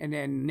on and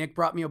then Nick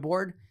brought me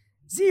aboard?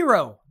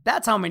 0.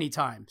 That's how many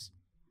times.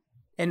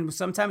 And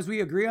sometimes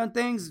we agree on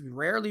things.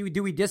 Rarely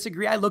do we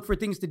disagree. I look for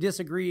things to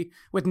disagree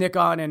with Nick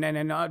on. And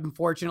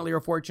unfortunately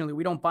or fortunately,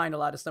 we don't find a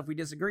lot of stuff we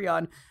disagree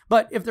on.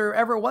 But if there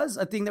ever was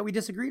a thing that we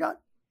disagreed on,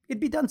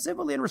 it'd be done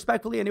civilly and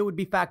respectfully, and it would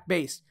be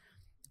fact-based.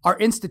 Our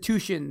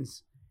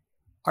institutions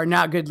are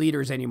not good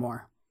leaders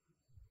anymore.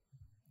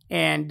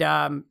 And,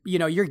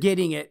 you're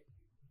getting it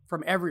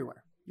from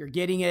everywhere. You're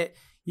getting it.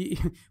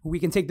 We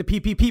can take the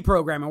PPP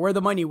program and where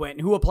the money went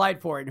and who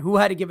applied for it and who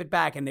had to give it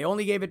back. And they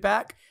only gave it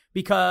back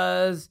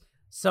because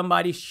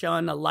somebody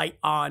shone a light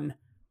on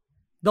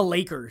the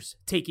Lakers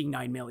taking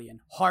 $9 million,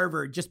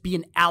 Harvard just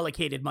being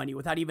allocated money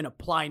without even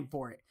applying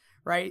for it.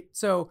 Right.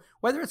 So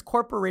whether it's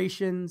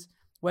corporations,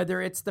 whether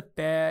it's the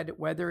Fed,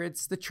 whether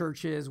it's the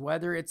churches,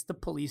 whether it's the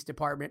police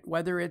department,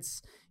 whether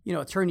it's,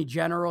 attorney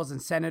generals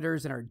and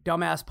senators and our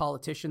dumbass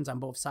politicians on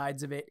both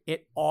sides of it,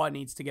 it all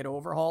needs to get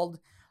overhauled.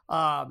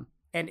 And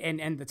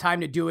the time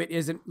to do it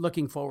isn't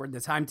looking forward.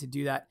 The time to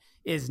do that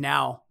is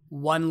now,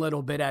 one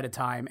little bit at a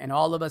time. And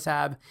all of us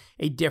have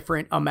a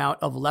different amount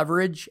of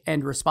leverage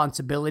and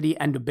responsibility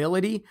and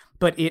ability,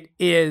 but it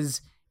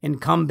is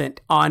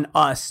incumbent on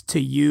us to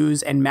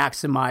use and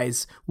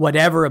maximize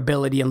whatever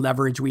ability and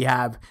leverage we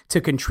have to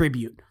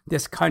contribute.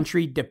 This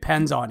country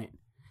depends on it.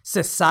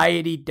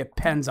 Society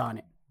depends on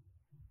it.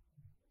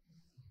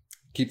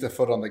 Keep the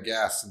foot on the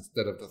gas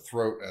instead of the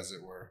throat, as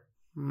it were.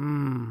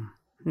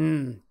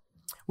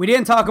 We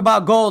didn't talk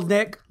about gold,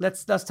 Nick.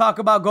 Let's talk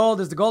about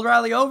gold. Is the gold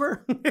rally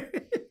over?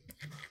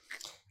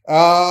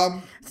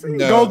 No,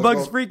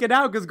 Goldbug's freaking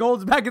out because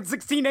gold's back at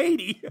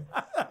 1680.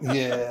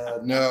 Yeah,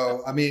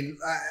 no. I mean,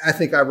 I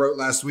think I wrote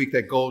last week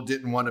that gold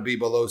didn't want to be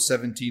below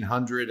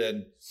 1,700,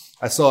 and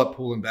I saw it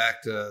pulling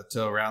back to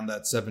around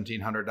that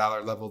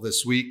 $1,700 level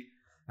this week.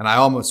 And I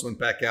almost went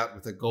back out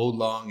with a gold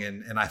long,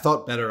 and I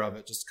thought better of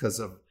it just because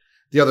of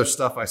the other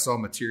stuff I saw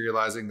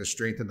materializing, the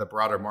strength in the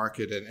broader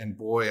market. And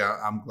boy,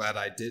 I'm glad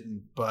I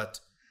didn't. But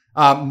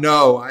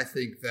no, I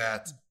think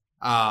that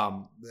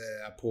a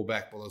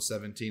pullback below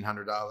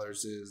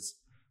 $1,700 is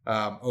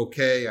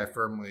okay. I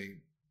firmly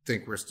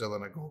think we're still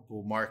in a gold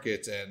bull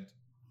market. And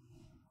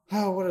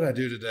what did I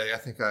do today? I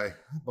think I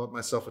bought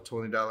myself a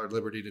 $20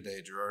 Liberty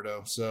today,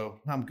 Gerardo. So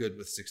I'm good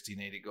with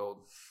 1680 gold.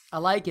 I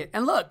like it.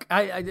 And look,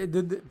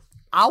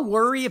 I'll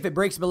worry if it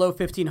breaks below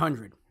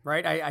 1,500.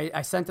 Right.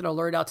 I sent an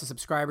alert out to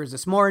subscribers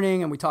this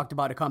morning, and we talked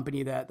about a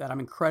company that I'm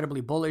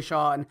incredibly bullish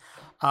on.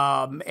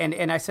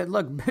 And I said,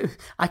 look,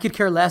 I could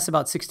care less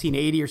about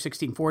 1680 or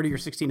 1640 or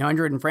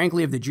 1600. And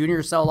frankly, if the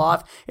juniors sell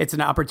off, it's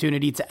an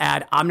opportunity to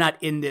add. I'm not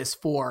in this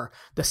for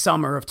the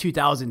summer of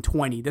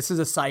 2020. This is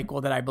a cycle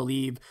that I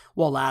believe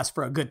will last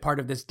for a good part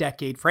of this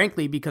decade,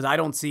 frankly, because I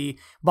don't see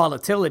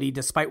volatility,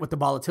 despite what the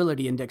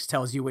volatility index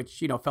tells you,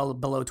 which, fell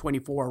below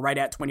 24, right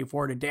at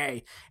 24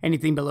 today.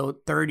 Anything below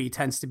 30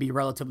 tends to be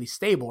relatively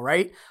stable.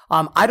 Right?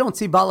 I don't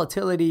see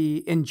volatility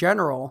in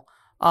general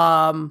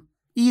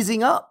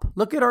easing up.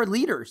 Look at our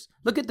leaders.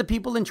 Look at the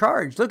people in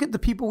charge. Look at the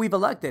people we've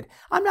elected.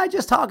 I'm not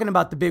just talking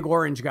about the big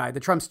orange guy, the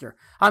Trumpster.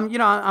 I'm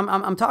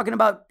talking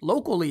about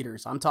local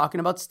leaders. I'm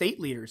talking about state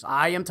leaders.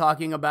 I am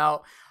talking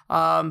about.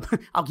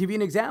 I'll give you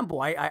an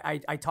example.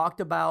 I talked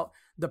about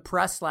the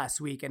press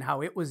last week and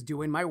how it was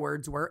doing. My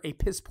words were a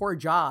piss poor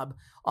job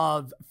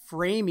of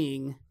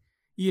framing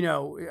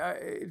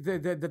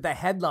the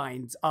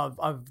headlines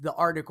of the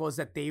articles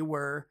that they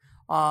were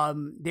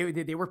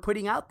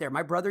putting out there.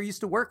 My brother used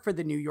to work for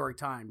the New York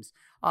Times.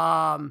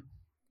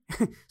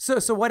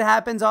 So what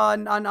happens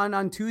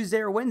on Tuesday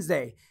or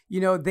Wednesday?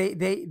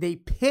 They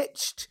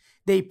pitched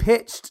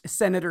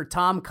Senator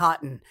Tom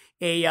Cotton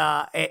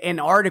an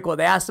article.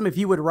 They asked him if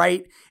he would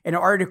write an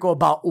article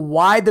about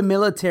why the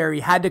military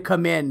had to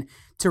come in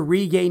to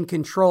regain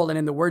control and,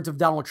 in the words of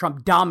Donald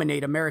Trump,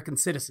 dominate American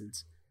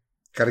citizens.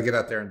 Got to get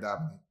out there and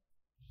dominate.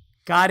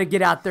 Got to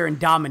get out there and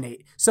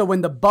dominate. So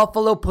when the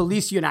Buffalo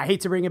Police Union, I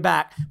hate to bring it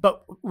back,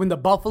 but when the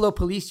Buffalo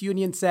Police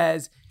Union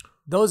says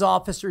those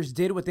officers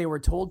did what they were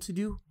told to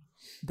do,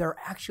 they're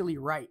actually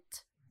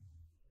right.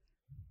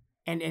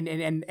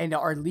 And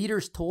our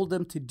leaders told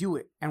them to do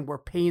it, and we're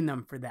paying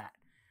them for that.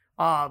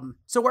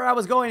 So where I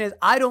was going is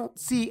I don't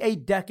see a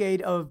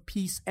decade of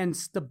peace and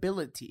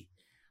stability.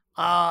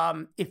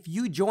 If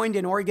you joined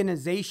an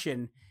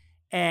organization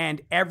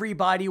and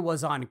everybody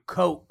was on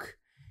coke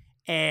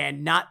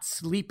and not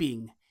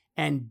sleeping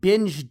and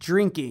binge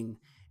drinking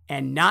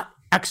and not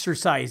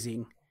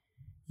exercising,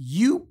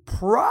 you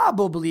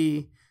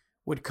probably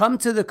would come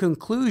to the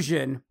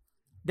conclusion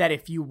that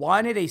if you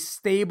wanted a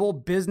stable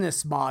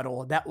business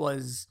model that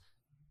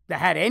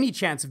had any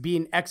chance of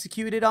being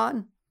executed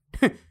on,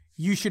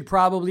 you should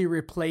probably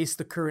replace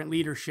the current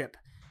leadership,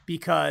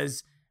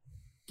 because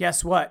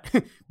guess what?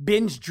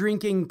 Binge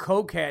drinking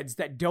cokeheads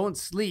that don't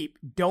sleep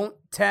don't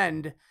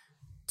tend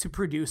to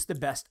produce the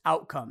best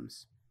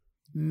outcomes.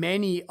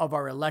 Many of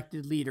our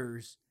elected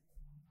leaders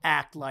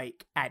act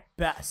like, at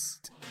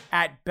best,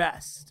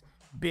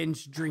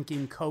 binge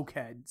drinking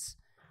cokeheads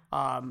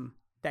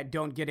that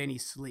don't get any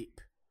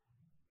sleep.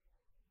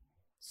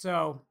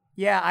 So,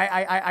 yeah,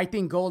 I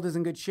think gold is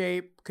in good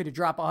shape. Could it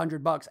drop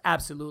 $100?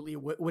 Absolutely.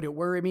 Would it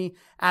worry me?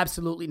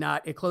 Absolutely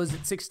not. It closed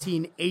at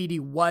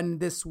 1681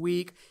 this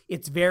week.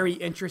 It's very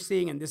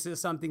interesting, and this is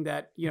something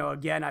that,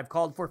 again, I've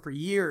called for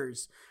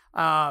years.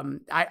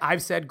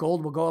 I've said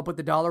gold will go up with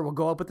the dollar, will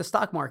go up with the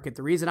stock market.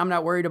 The reason I'm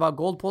not worried about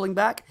gold pulling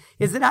back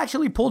is it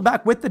actually pulled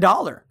back with the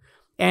dollar.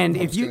 And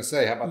I was going to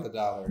say, how about the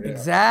dollar? Yeah.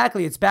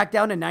 Exactly. It's back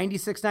down to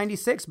 96,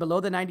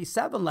 below the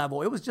 97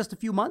 level. It was just a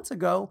few months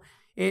ago.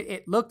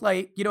 It looked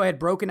like, it had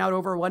broken out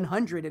over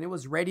 100 and it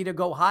was ready to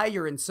go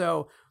higher. And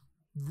so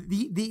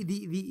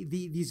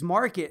these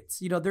markets,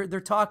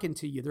 they're talking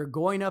to you. They're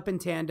going up in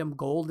tandem.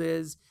 Gold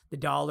is, the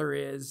dollar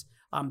is,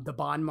 the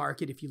bond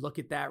market. If you look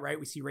at that, right,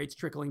 we see rates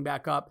trickling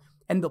back up,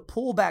 and the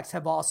pullbacks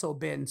have also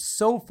been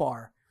so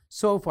far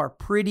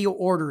pretty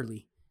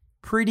orderly.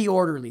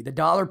 The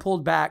dollar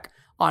pulled back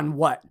on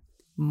what?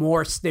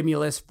 More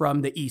stimulus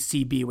from the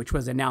ECB, which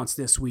was announced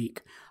this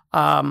week.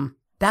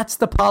 That's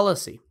the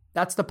policy.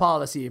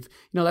 If,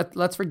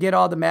 let's forget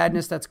all the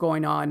madness that's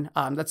going on.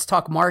 Let's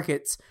talk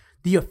markets.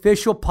 The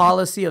official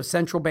policy of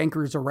central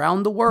bankers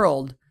around the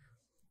world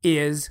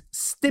is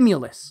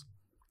stimulus.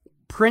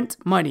 print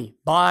money,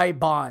 buy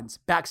bonds,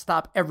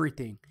 backstop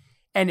everything.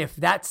 And if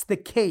that's the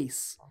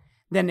case,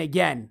 then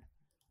again,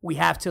 we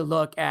have to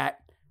look at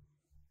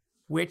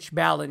which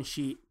balance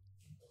sheet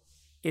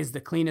is the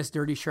cleanest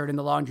dirty shirt in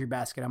the laundry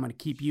basket. I'm going to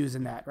keep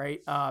using that,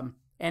 right?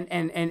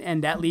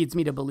 And that leads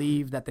me to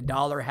believe that the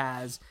dollar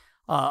has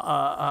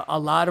a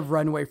lot of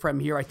runway from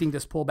here. I think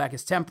this pullback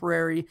is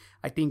temporary.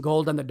 I think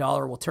gold and the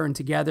dollar will turn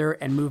together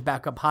and move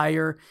back up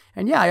higher.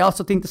 And yeah, I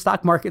also think the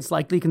stock market's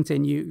likely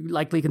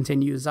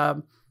continues,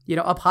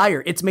 up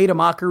higher. It's made a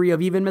mockery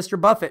of even Mr.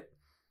 Buffett,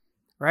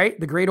 right?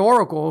 The great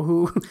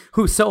oracle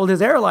who sold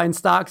his airline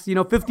stocks,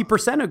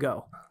 50%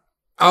 ago.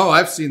 Oh,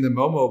 I've seen the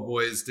Momo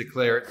boys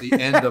declare it the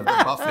end of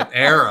the Buffett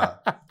era.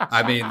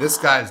 I mean, this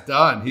guy's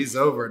done. He's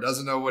over.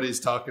 Doesn't know what he's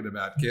talking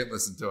about. Can't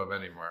listen to him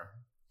anymore.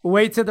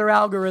 Wait till their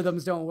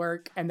algorithms don't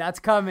work. And that's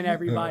coming,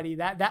 everybody.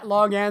 That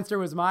long answer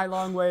was my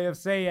long way of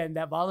saying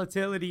that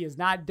volatility is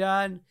not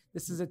done.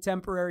 This is a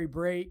temporary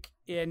break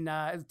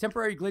a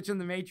temporary glitch in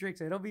the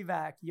matrix. It'll be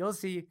back. You'll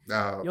see.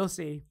 Oh. You'll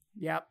see.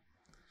 Yep.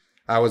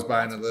 I was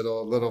buying a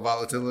little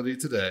volatility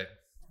today.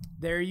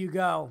 There you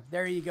go.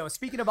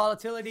 Speaking of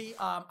volatility,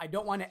 I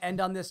don't want to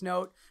end on this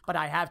note, but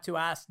I have to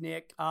ask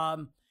Nick,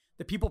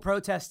 the people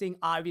protesting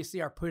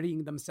obviously are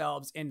putting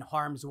themselves in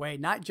harm's way,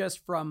 not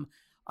just from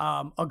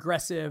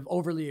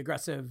overly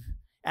aggressive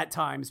at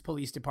times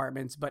police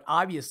departments, but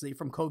obviously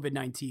from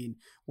COVID-19.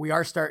 We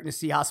are starting to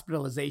see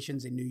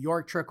hospitalizations in New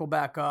York trickle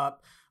back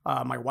up.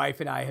 My wife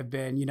and I have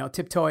been,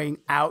 tiptoeing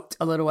out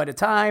a little at a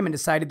time and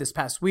decided this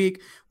past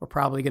week we're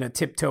probably going to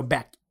tiptoe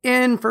back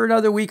in for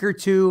another week or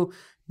two,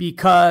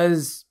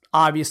 because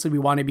obviously we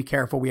want to be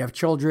careful. We have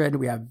children,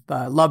 we have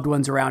loved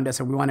ones around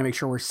us, and we want to make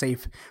sure we're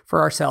safe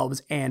for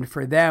ourselves and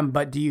for them.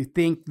 But do you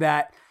think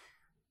that,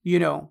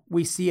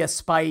 we see a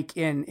spike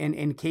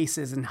in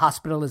cases and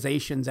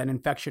hospitalizations and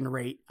infection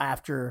rate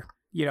after,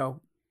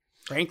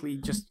 frankly,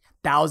 just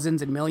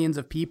thousands and millions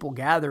of people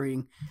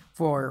gathering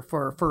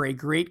for a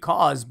great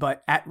cause,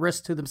 but at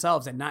risk to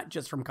themselves and not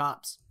just from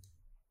cops?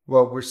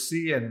 Well, we're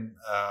seeing,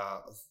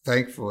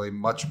 thankfully,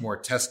 much more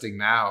testing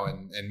now.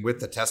 And with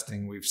the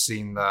testing, we've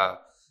seen the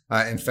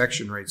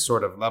infection rate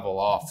sort of level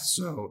off.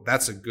 So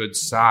that's a good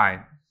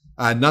sign.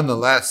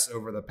 Nonetheless,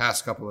 over the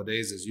past couple of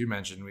days, as you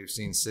mentioned, we've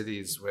seen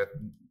cities with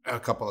a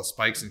couple of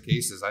spikes in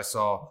cases. I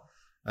saw,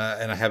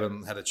 and I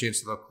haven't had a chance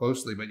to look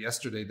closely, but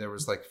yesterday there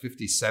was like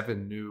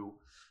 57 new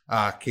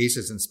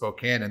cases in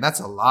Spokane. And that's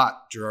a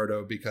lot,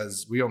 Gerardo,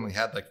 because we only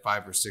had like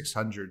 500 or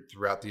 600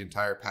 throughout the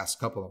entire past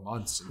couple of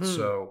months. And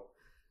so...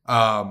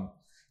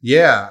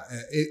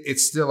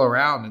 it's still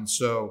around. And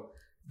so,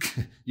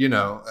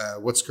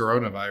 what's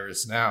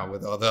coronavirus now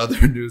with all the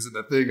other news and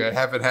the thing? I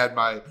haven't had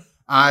my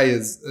eye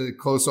as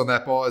close on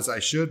that ball as I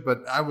should,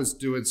 but I was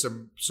doing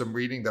some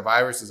reading. The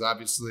virus is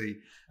obviously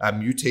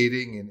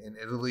mutating. In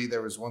Italy,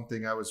 there was one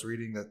thing I was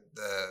reading that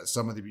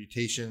some of the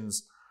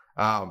mutations,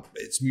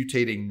 it's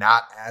mutating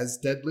not as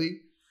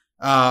deadly.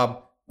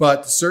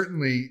 But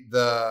certainly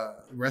the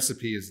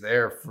recipe is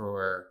there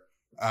for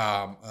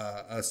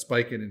a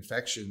spike in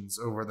infections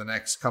over the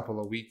next couple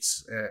of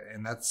weeks.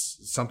 And that's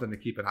something to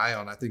keep an eye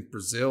on. I think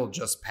Brazil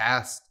just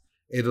passed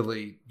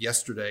Italy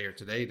yesterday or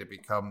today to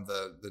become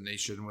the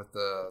nation with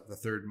the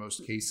third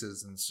most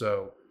cases. And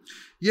so,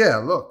 yeah,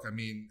 look, I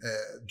mean,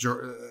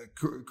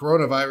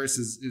 coronavirus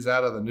is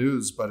out of the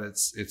news, but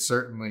it's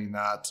certainly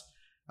not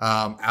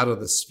out of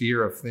the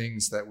sphere of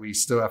things that we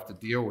still have to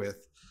deal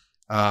with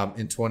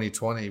in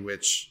 2020,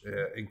 which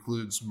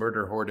includes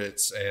murder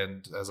hornets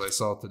and, as I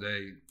saw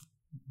today,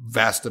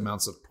 vast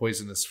amounts of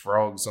poisonous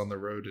frogs on the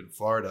road in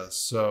Florida.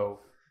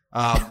 So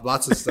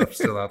lots of stuff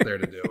still out there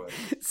to deal with.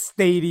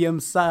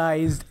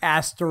 Stadium-sized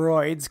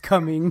asteroids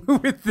coming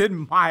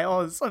within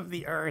miles of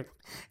the Earth.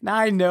 Now,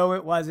 I know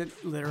it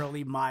wasn't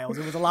literally miles.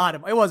 It was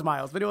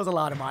miles, but it was a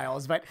lot of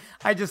miles. But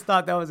I just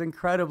thought that was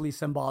incredibly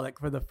symbolic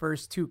for the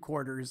first 2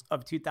 quarters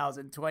of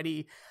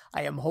 2020.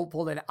 I am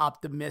hopeful and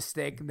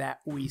optimistic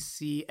that we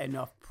see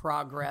enough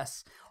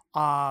progress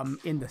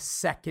in the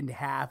second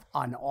half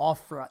on all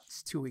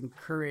fronts to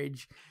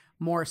encourage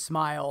more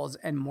smiles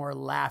and more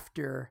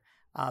laughter.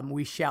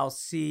 We shall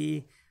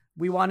see.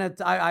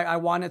 I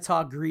want to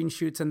talk green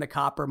shoots in the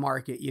copper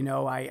market.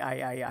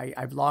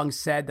 I've long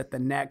said that the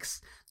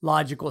next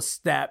logical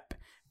step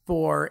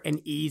for an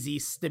easy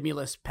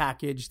stimulus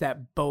package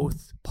that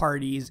both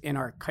parties in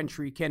our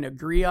country can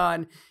agree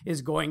on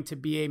is going to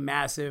be a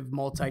massive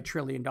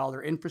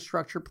multi-trillion-dollar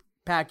infrastructure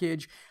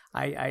package.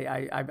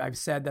 I've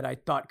said that I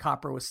thought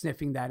copper was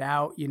sniffing that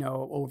out,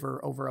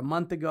 over a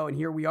month ago, and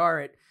here we are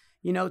at,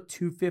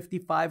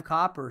 255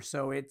 copper.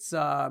 So it's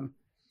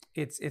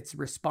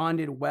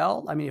responded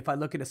well. I mean, if I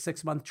look at a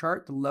 6-month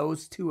chart, the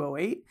low's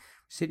 208,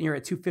 sitting here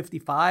at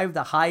 255,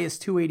 the high is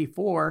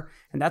 284,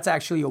 and that's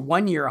actually a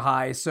 1-year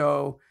high.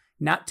 So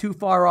not too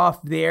far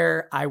off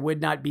there. I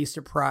would not be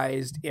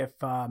surprised if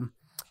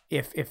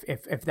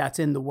that's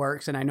in the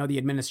works. And I know the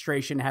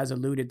administration has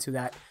alluded to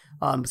that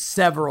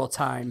several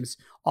times,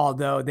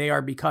 although they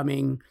are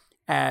becoming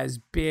as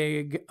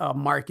big a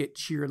market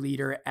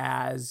cheerleader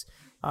as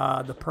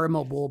the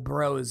perma bull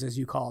bros, as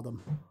you call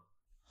them.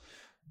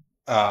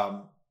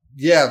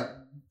 Yeah.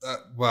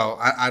 Well,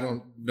 I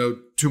don't know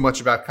too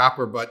much about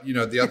copper, but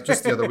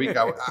just the other week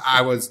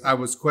I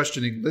was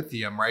questioning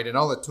lithium, right? And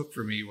all it took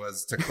for me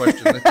was to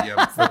question lithium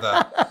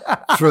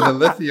for the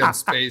lithium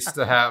space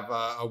to have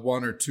a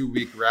 1 or 2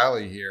 week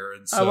rally here.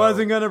 And so I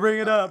wasn't going to bring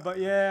it up, but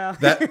yeah,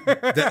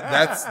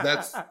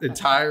 that's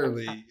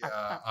entirely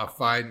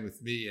fine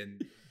with me.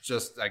 And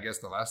just, I guess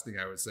the last thing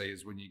I would say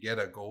is when you get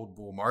a gold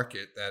bull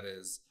market that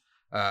is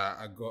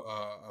a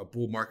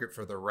bull market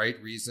for the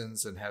right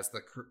reasons and has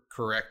the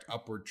correct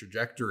upward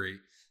trajectory,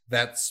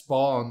 that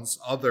spawns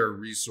other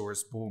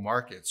resource bull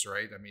markets,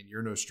 right? I mean,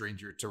 you're no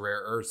stranger to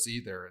rare earths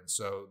either. And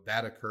so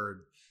that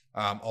occurred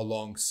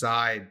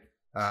alongside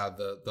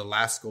the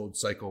last gold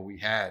cycle we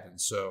had. And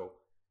so,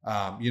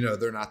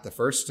 they're not the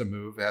first to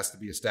move. It has to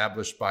be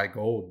established by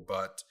gold,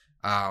 but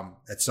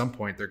at some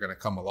point they're going to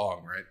come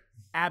along, right?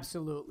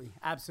 Absolutely.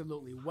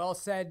 Absolutely. Well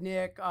said,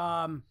 Nick.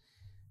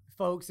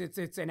 Folks,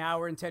 it's an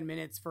hour and 10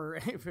 minutes for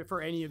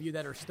any of you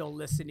that are still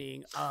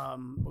listening.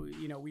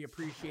 We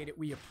appreciate it.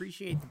 We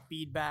appreciate the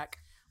feedback.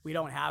 We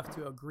don't have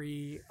to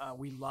agree.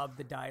 We love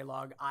the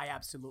dialogue. I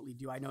absolutely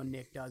do. I know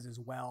Nick does as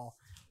well.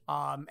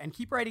 And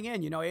keep writing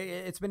in.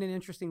 It's been an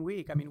interesting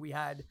week. I mean, we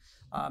had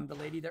the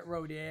lady that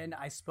wrote in.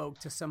 I spoke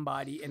to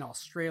somebody in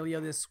Australia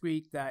this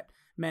week that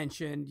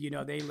mentioned,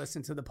 they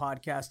listen to the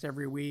podcast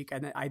every week.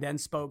 And I then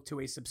spoke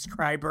to a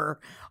subscriber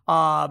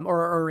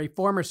or a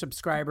former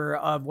subscriber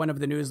of one of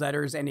the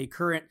newsletters and a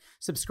current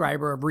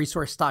subscriber of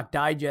Resource Stock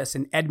Digest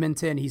in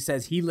Edmonton. He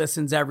says he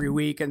listens every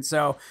week. And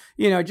so,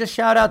 just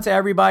shout out to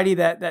everybody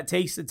that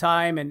takes the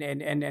time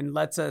and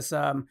lets us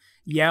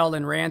yell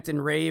and rant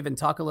and rave and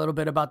talk a little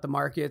bit about the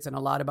markets and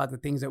a lot about the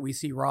things that we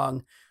see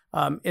wrong.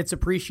 It's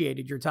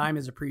appreciated. Your time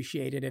is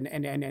appreciated.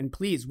 And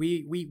please,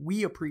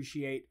 we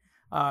appreciate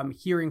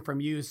hearing from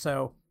you.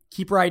 So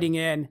keep writing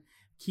in,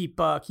 keep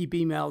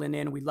emailing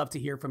in. We'd love to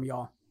hear from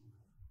y'all.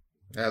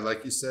 Yeah,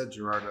 like you said,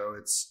 Gerardo,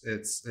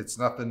 it's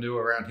nothing new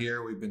around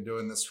here. We've been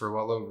doing this for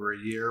well over a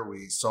year.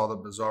 We saw the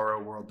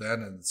Bizarro world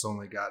then, and it's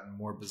only gotten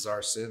more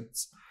bizarre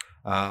since.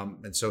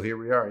 And so here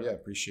we are. Yeah,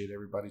 appreciate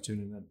everybody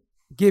tuning in.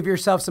 Give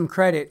yourself some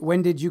credit.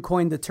 When did you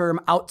coin the term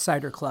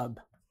outsider club?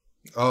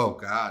 Oh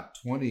God,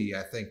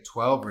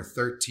 12 or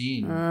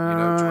 13,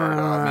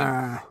 Gerardo.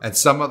 I mean, and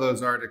some of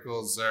those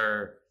articles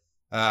are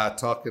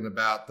talking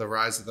about the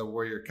rise of the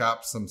Warrior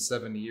Cup some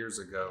 70 years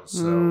ago.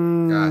 So,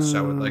 gosh,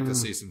 I would like to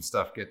see some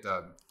stuff get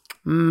done.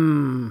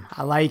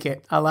 I like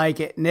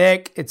it.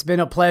 Nick, it's been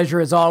a pleasure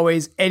as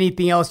always.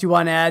 Anything else you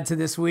want to add to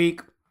this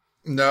week?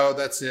 No,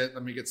 that's it.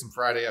 Let me get some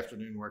Friday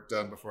afternoon work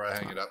done before I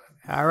hang it up.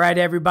 All right,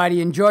 everybody.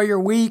 Enjoy your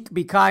week.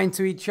 Be kind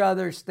to each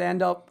other.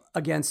 Stand up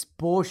against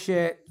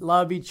bullshit.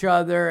 Love each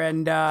other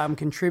and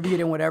contribute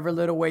in whatever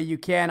little way you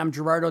can. I'm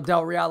Gerardo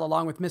Del Real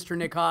along with Mr.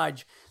 Nick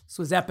Hodge. This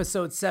was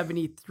episode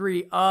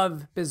 73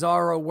 of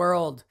Bizarro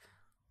World.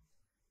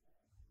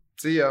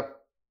 See ya.